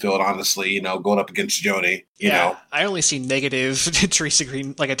Teresa Greenfield, honestly, going up against Joni. You know, I only see negative Teresa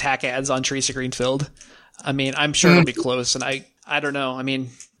Green like attack ads on Teresa Greenfield. I mean, I'm sure it'll be close, and I don't know. I mean,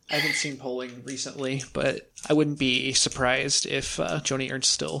 I haven't seen polling recently, but I wouldn't be surprised if Joni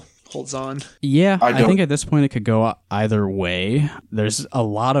Ernst still holds on. Yeah, I think at this point it could go either way. There's a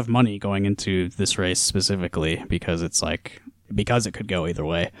lot of money going into this race specifically because it could go either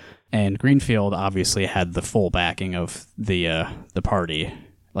way. And Greenfield obviously had the full backing of the party,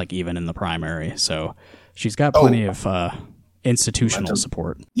 like even in the primary. So she's got plenty of institutional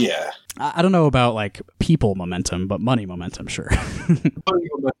support. Yeah. I don't know about like people momentum, but money momentum, sure.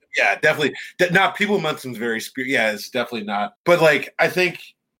 Yeah, definitely. Not people momentum is very yeah, it's definitely not. But like, I think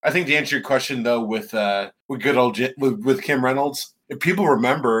to answer your question though, with good old with Kim Reynolds, if people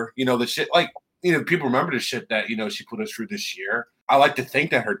remember, the shit people remember the shit that she put us through this year. I like to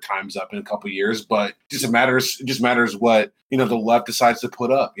think that her time's up in a couple of years, but it just matters what the left decides to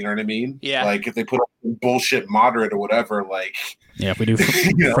put up. You know what I mean? Yeah. Like if they put up bullshit moderate or whatever, like if we do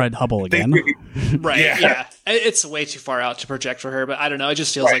Fred Hubble again, right? Yeah, it's way too far out to project for her, but I don't know. It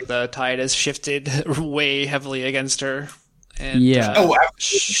just feels like the tide has shifted way heavily against her, and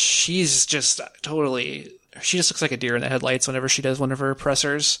she's just totally. She just looks like a deer in the headlights whenever she does one of her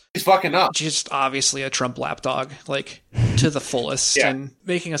pressers. She's fucking up. She's just obviously a Trump lapdog, like to the fullest, and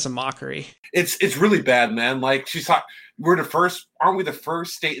making us a mockery. It's really bad, man. Like aren't we the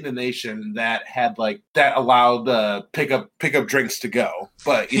first state in the nation that had like that allowed pick up drinks to go?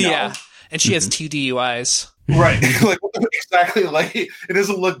 But and she has 2 DUIs. Right, like exactly. Like it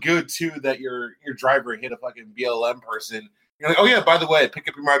doesn't look good too that your driver hit a fucking BLM person. You're like, oh yeah, by the way, pick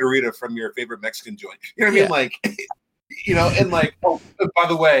up your margarita from your favorite Mexican joint. You know what I mean? Like, and like, oh, by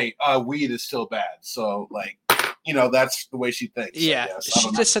the way, weed is still bad. So like, that's the way she thinks. Yeah,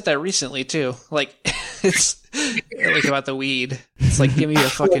 she just said that recently too. Like, it's like about the weed. It's like, give me a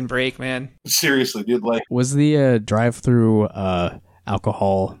fucking break, man. Seriously, dude. Like, was the drive-through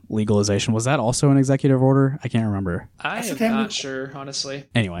alcohol legalization, was that also an executive order? I can't remember. I am not sure, honestly.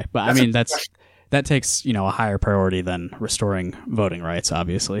 Anyway, but I mean, that takes, a higher priority than restoring voting rights,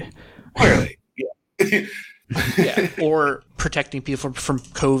 obviously. Clearly. Yeah, or protecting people from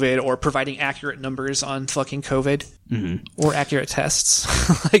COVID, or providing accurate numbers on fucking COVID, or accurate tests.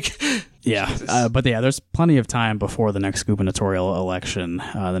 But there's plenty of time before the next gubernatorial election.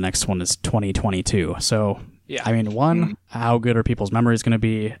 The next one is 2022. So, yeah. I mean, one, how good are people's memories going to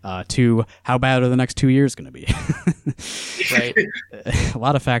be? Two, how bad are the next 2 years going to be? Right. A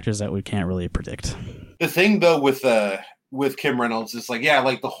lot of factors that we can't really predict. The thing, though, with Kim Reynolds is like,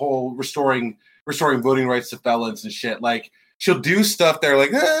 like the whole restoring voting rights to felons and shit. Like, she'll do stuff there,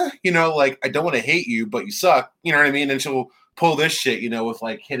 like, like, I don't want to hate you, but you suck. You know what I mean? And she'll pull this shit, with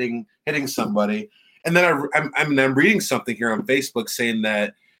like hitting somebody. And then I'm reading something here on Facebook saying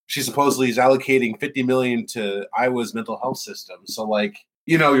that she supposedly is allocating $50 million to Iowa's mental health system. So like,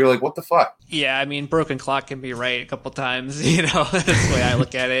 you're like, what the fuck? Yeah, I mean, broken clock can be right a couple times. That's the way I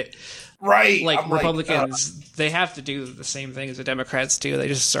look at it. Right. Like, Republicans, they have to do the same thing as the Democrats do. They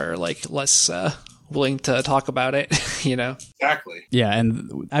just are like less willing to talk about it, Exactly. Yeah,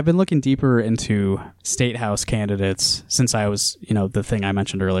 and I've been looking deeper into state house candidates since I was, the thing I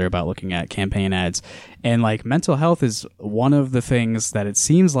mentioned earlier about looking at campaign ads. And like mental health is one of the things that it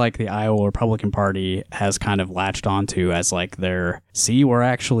seems like the Iowa Republican Party has kind of latched onto as like their, see, we're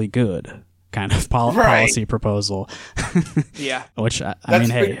actually good. kind of Right. policy proposal. Yeah. Which I That's mean,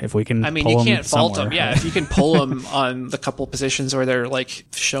 hey, pretty- if we can, I mean, pull you them can't fault them. somewhere, Yeah, right? if you can pull them on the couple positions where they're like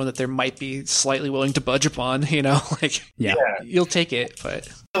shown that there might be slightly willing to budge upon, like yeah. you'll take it. But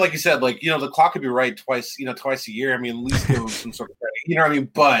Like you said, like, the clock could be right twice a year. I mean, at least give them some sort of credit. You know what I mean?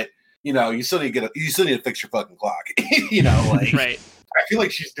 But, you still need to fix your fucking clock. Like, right. I feel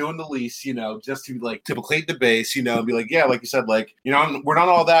like she's doing the least, just to like to placate the base, and be like, yeah, like you said, like, we're not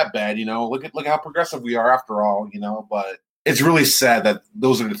all that bad, look how progressive we are after all, but it's really sad that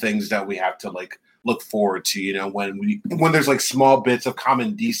those are the things that we have to like look forward to, when there's like small bits of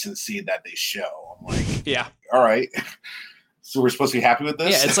common decency that they show. I'm like, Yeah. all right. So we're supposed to be happy with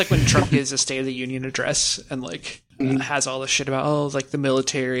this? Yeah, it's like when Trump gives a State of the Union address and like has all this shit about like the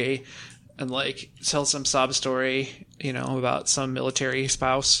military and like tells some sob story, about some military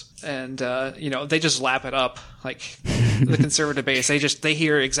spouse, and they just lap it up. Like the conservative base, they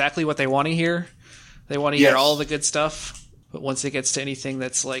hear exactly what they want to hear. They want to hear all the good stuff, but once it gets to anything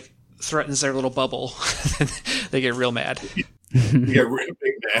that's like threatens their little bubble, they get real mad. Yeah, real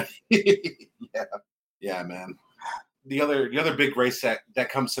big mad. Yeah, man. The other big race that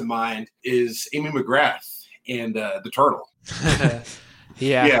comes to mind is Amy McGrath and the Turtle.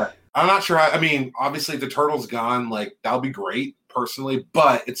 Yeah. I'm not sure. I mean, obviously, if the Turtle's gone, like, that'll be great, personally.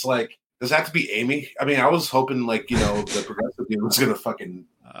 But it's like, does it have to be Amy? I mean, I was hoping, like, the progressive dude was going to fucking...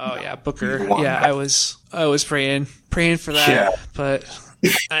 Oh, yeah, Booker. Yeah, I was praying for that. Yeah. But...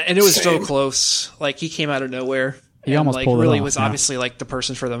 and it was so Same. close. Like, he came out of nowhere. He and, almost like, pulled it really off, was yeah. obviously, like, the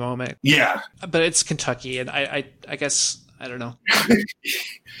person for the moment. Yeah. But it's Kentucky, and I guess, I don't know.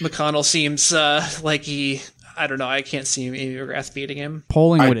 McConnell seems like he... I don't know. I can't see Amy McGrath beating him.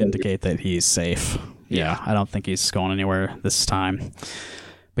 Polling would indicate that he's safe. Yeah, I don't think he's going anywhere this time.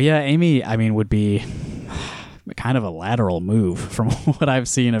 But yeah, Amy, I mean, would be kind of a lateral move from what I've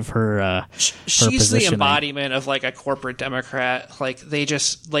seen of her. She's the positioning. embodiment of like a corporate Democrat. Like they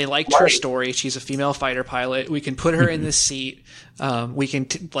liked her story. She's a female fighter pilot. We can put her in this seat. We can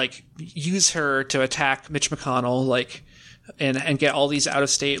use her to attack Mitch McConnell. And get all these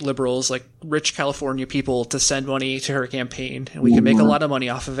out-of-state liberals, like rich California people, to send money to her campaign, and we can make a lot of money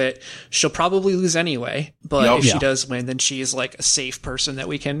off of it. She'll probably lose anyway, but if she does win, then she is like a safe person that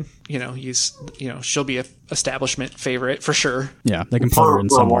we can, use. She'll be a establishment favorite for sure. Yeah, they can put her in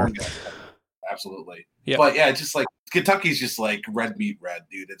somewhere. Absolutely. Yeah. But yeah, just like Kentucky's just like red meat red,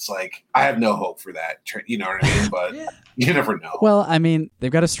 dude. It's like I have no hope for that. You know what I mean? But you never know. Well, I mean,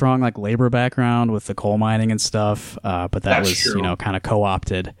 they've got a strong like labor background with the coal mining and stuff, but that was true. kind of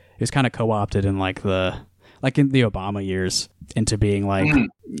co-opted. It was kind of co-opted in in the Obama years into being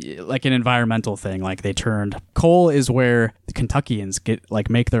like an environmental thing. Like they turned coal is where the Kentuckians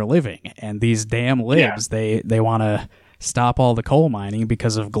make their living, and these damn libs they want to stop all the coal mining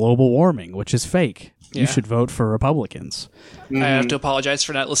because of global warming, which is fake. You should vote for Republicans. I have to apologize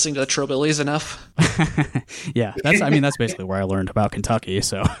for not listening to the Trillbillies enough. Yeah, that's basically where I learned about Kentucky.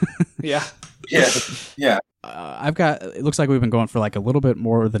 So Yeah. Yeah. it looks like we've been going for like a little bit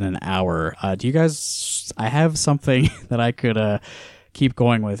more than an hour. Do you guys, I have something that I could keep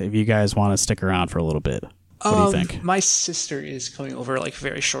going with if you guys want to stick around for a little bit. What do you think? My sister is coming over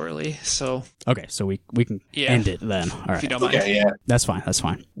very shortly, so Okay, so we can end it then. All right. if you don't mind. Okay, yeah. That's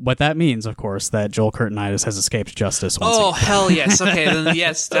fine. What that means, of course, that Joel Curtinitis has escaped justice once Oh, again. hell yes. Okay, then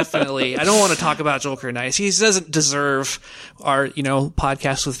yes, definitely. I don't want to talk about Joel Curtinitis. He doesn't deserve our,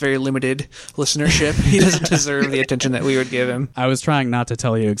 podcast with very limited listenership. He doesn't deserve the attention that we would give him. I was trying not to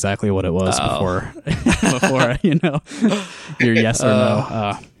tell you exactly what it was before your yes or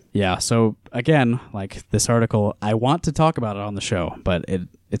no. Yeah, so again, like this article, I want to talk about it on the show, but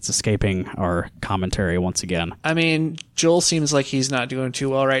it's escaping our commentary once again. I mean, Joel seems like he's not doing too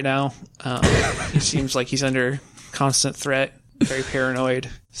well right now. He seems like he's under constant threat, very paranoid.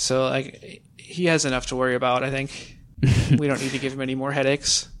 So, he has enough to worry about, I think. We don't need to give him any more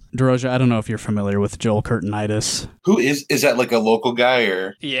headaches. Deroja, I don't know if you're familiar with Joel Curtinitis. Who is that like a local guy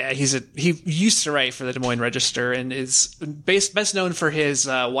or? Yeah, he used to write for the Des Moines Register and is best known for his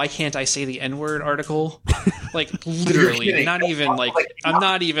 "Why Can't I Say the N-Word" article. Literally, not even I'm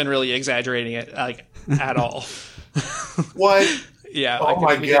not even really exaggerating it at all. What? Yeah, Oh we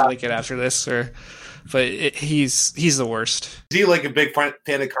my can God. link it after this, but he's the worst. Is he like a big fan of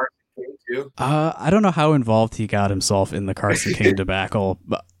Carson King too? I don't know how involved he got himself in the Carson King debacle,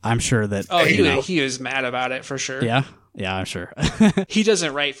 but I'm sure that. Oh, he was mad about it for sure. Yeah, I'm sure. He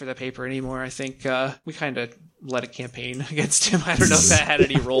doesn't write for the paper anymore. I think we kind of led a campaign against him. I don't know if that had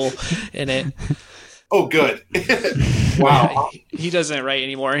any role in it. Oh, good. Wow. He doesn't write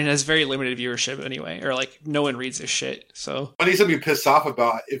anymore and has very limited viewership anyway, or like no one reads his shit. So I need something to be pissed off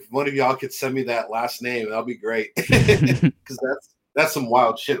about. If one of y'all could send me that last name, that'll be great. Because that's some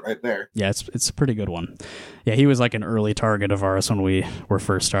wild shit right there. Yeah, it's a pretty good one. Yeah, he was like an early target of ours when we were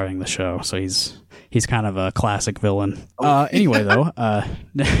first starting the show, so he's kind of a classic villain. Anyway, though,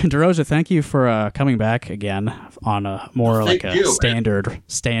 DeRosa, thank you for coming back again on a more like a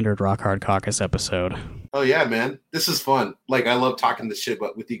standard Rock Hard Caucus episode. Oh yeah, man, this is fun. Like I love talking this shit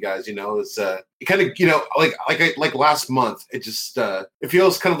with you guys. You know, it's it kind of like last month. It just it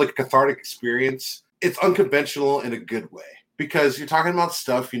feels kind of like a cathartic experience. It's unconventional in a good way. Because you're talking about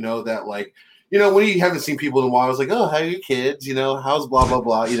stuff, you know, that like, you know, when you haven't seen people in a while, it's like, oh, how are your kids? You know, how's blah, blah,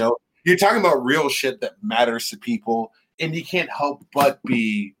 blah. You know, you're talking about real shit that matters to people. And you can't help but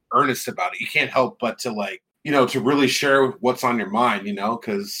be earnest about it. You can't help but to like, you know, to really share what's on your mind, you know,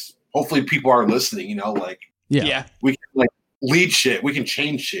 because hopefully people are listening, you know, like, yeah, we can like lead shit. We can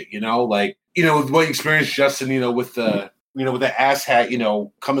change shit, you know, like, you know, with what you experienced, Justin, you know, with the ass hat, you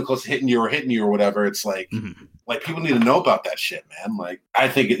know, coming close to hitting you or whatever. It's like, like people need to know about that shit, man. Like I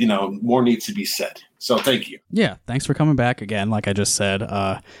think, you know, more needs to be said. So thank you. Yeah. Thanks for coming back again. Like I just said,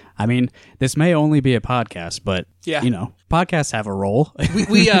 I mean, this may only be a podcast, but you know, podcasts have a role.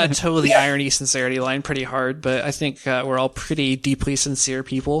 we toe the irony sincerity line pretty hard, but I think we're all pretty deeply sincere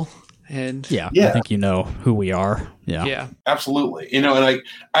people. And I think you know who we are. Yeah, absolutely. You know, and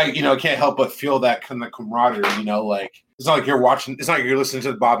I can't help but feel that kind of camaraderie. You know, like it's not like you're watching. It's not like you're listening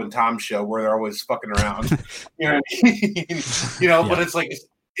to the Bob and Tom show where they're always fucking around. You know what I mean? You know, but it's like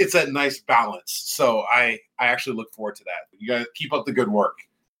it's a nice balance. So I actually look forward to that. You guys keep up the good work.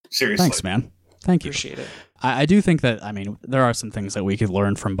 Seriously, thanks, man. Thank you. Appreciate it. I do think that, I mean, there are some things that we could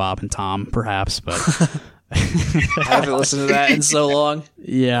learn from Bob and Tom, perhaps, but I haven't listened to that in so long.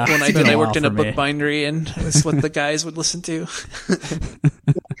 Yeah. When I worked in a book bindery, and that's what the guys would listen to.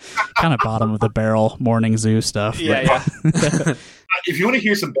 Kind of bottom of the barrel morning zoo stuff. Yeah. If you want to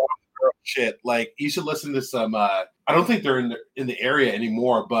hear some bottom of the barrel shit, like you should listen to some. I don't think they're in the area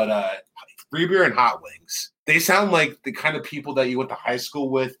anymore, but Free Beer and Hot Wings. They sound like the kind of people that you went to high school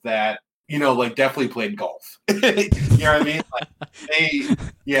with that, you know, like definitely played golf. You know what I mean? Like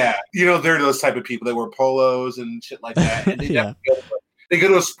you know, they're those type of people that wear polos and shit like that. And they go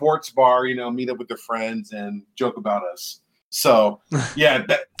to a sports bar, you know, meet up with their friends and joke about us. So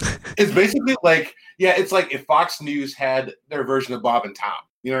it's basically like, it's like if Fox News had their version of Bob and Tom.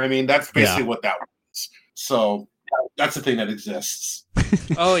 You know what I mean? That's basically what that was. So that's the thing that exists.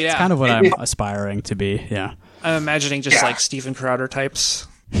 Oh yeah, it's kind of what I'm aspiring to be. Yeah, I'm imagining just like Steven Crowder types.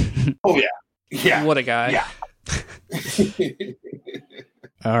 Oh yeah, what a guy. Yeah.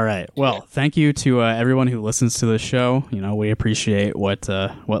 All right. Well, thank you to everyone who listens to this show. You know, we appreciate what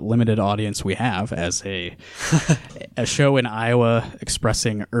limited audience we have as a show in Iowa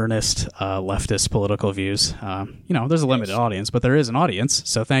expressing earnest leftist political views. You know, there's a limited audience, but there is an audience.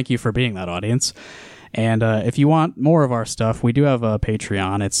 So thank you for being that audience. And if you want more of our stuff, we do have a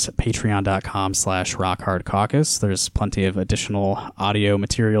Patreon. It's patreon.com/rockhardcaucus. There's plenty of additional audio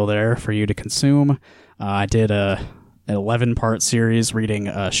material there for you to consume. I did an 11-part series reading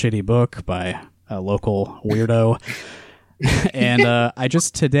a shitty book by a local weirdo. And I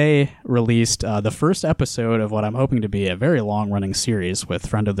just today released the first episode of what I'm hoping to be a very long-running series with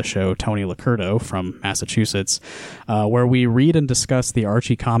friend of the show, Tony Licurdo from Massachusetts, where we read and discuss the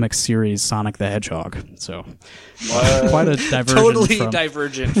Archie Comics series Sonic the Hedgehog. So quite a diversion. Totally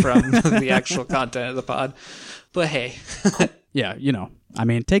divergent from the actual content of the pod. But hey. Yeah, you know. I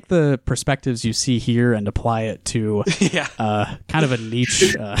mean, take the perspectives you see here and apply it to kind of a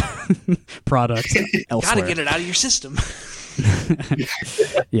niche product elsewhere. Gotta get it out of your system.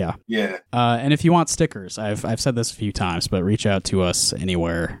 Yeah. And if you want stickers, I've said this a few times, but reach out to us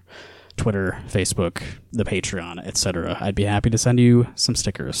anywhere. Twitter, Facebook, the Patreon, etc. I'd be happy to send you some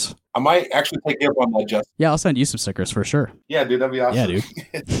stickers. I might actually take you up on that, Justin. Yeah, I'll send you some stickers for sure. Yeah, dude, that'd be awesome. Yeah,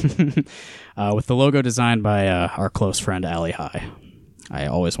 dude. With the logo designed by our close friend Allie High. I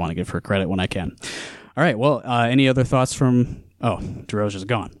always want to give her credit when I can. All right. Well, any other thoughts from... Oh, DeRosa's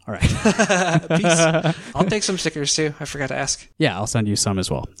gone. All right. Peace. I'll take some stickers, too. I forgot to ask. Yeah, I'll send you some as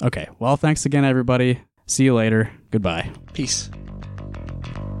well. Okay. Well, thanks again, everybody. See you later. Goodbye. Peace.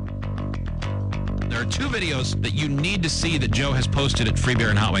 There are two videos that you need to see that Joe has posted at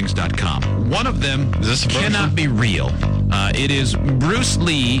freebeerandhotwings.com. One of them cannot be real. It is Bruce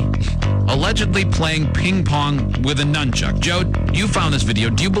Lee allegedly playing ping pong with a nunchuck. Joe, you found this video.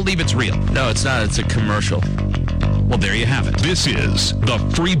 Do you believe it's real? No, it's not. It's a commercial. Well, there you have it. This is the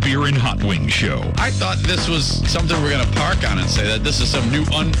Free Beer and Hot Wings Show. I thought this was something we're going to park on and say that this is some new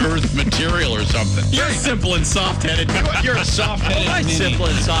unearthed material or something. You're simple and soft-headed. You're a soft-headed I'm simple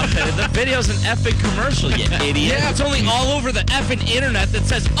and soft-headed. The video's an effing commercial, you idiot. Yeah, it's only all over the effing internet that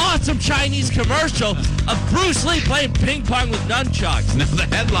says awesome Chinese commercial of Bruce Lee playing ping pong with nunchucks. Now, the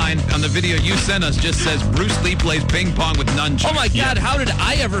headline on the video you sent us just says Bruce Lee plays ping pong with nunchucks. Oh, my God. How did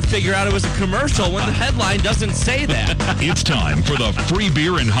I ever figure out it was a commercial when the headline doesn't say that? It's time for the Free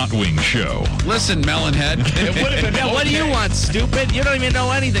Beer and Hot Wings Show. Listen, Melonhead. It would have been Yeah, what do you want, stupid? You don't even know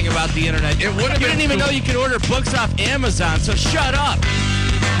anything about the internet. You didn't even know you could order books off Amazon, so shut up.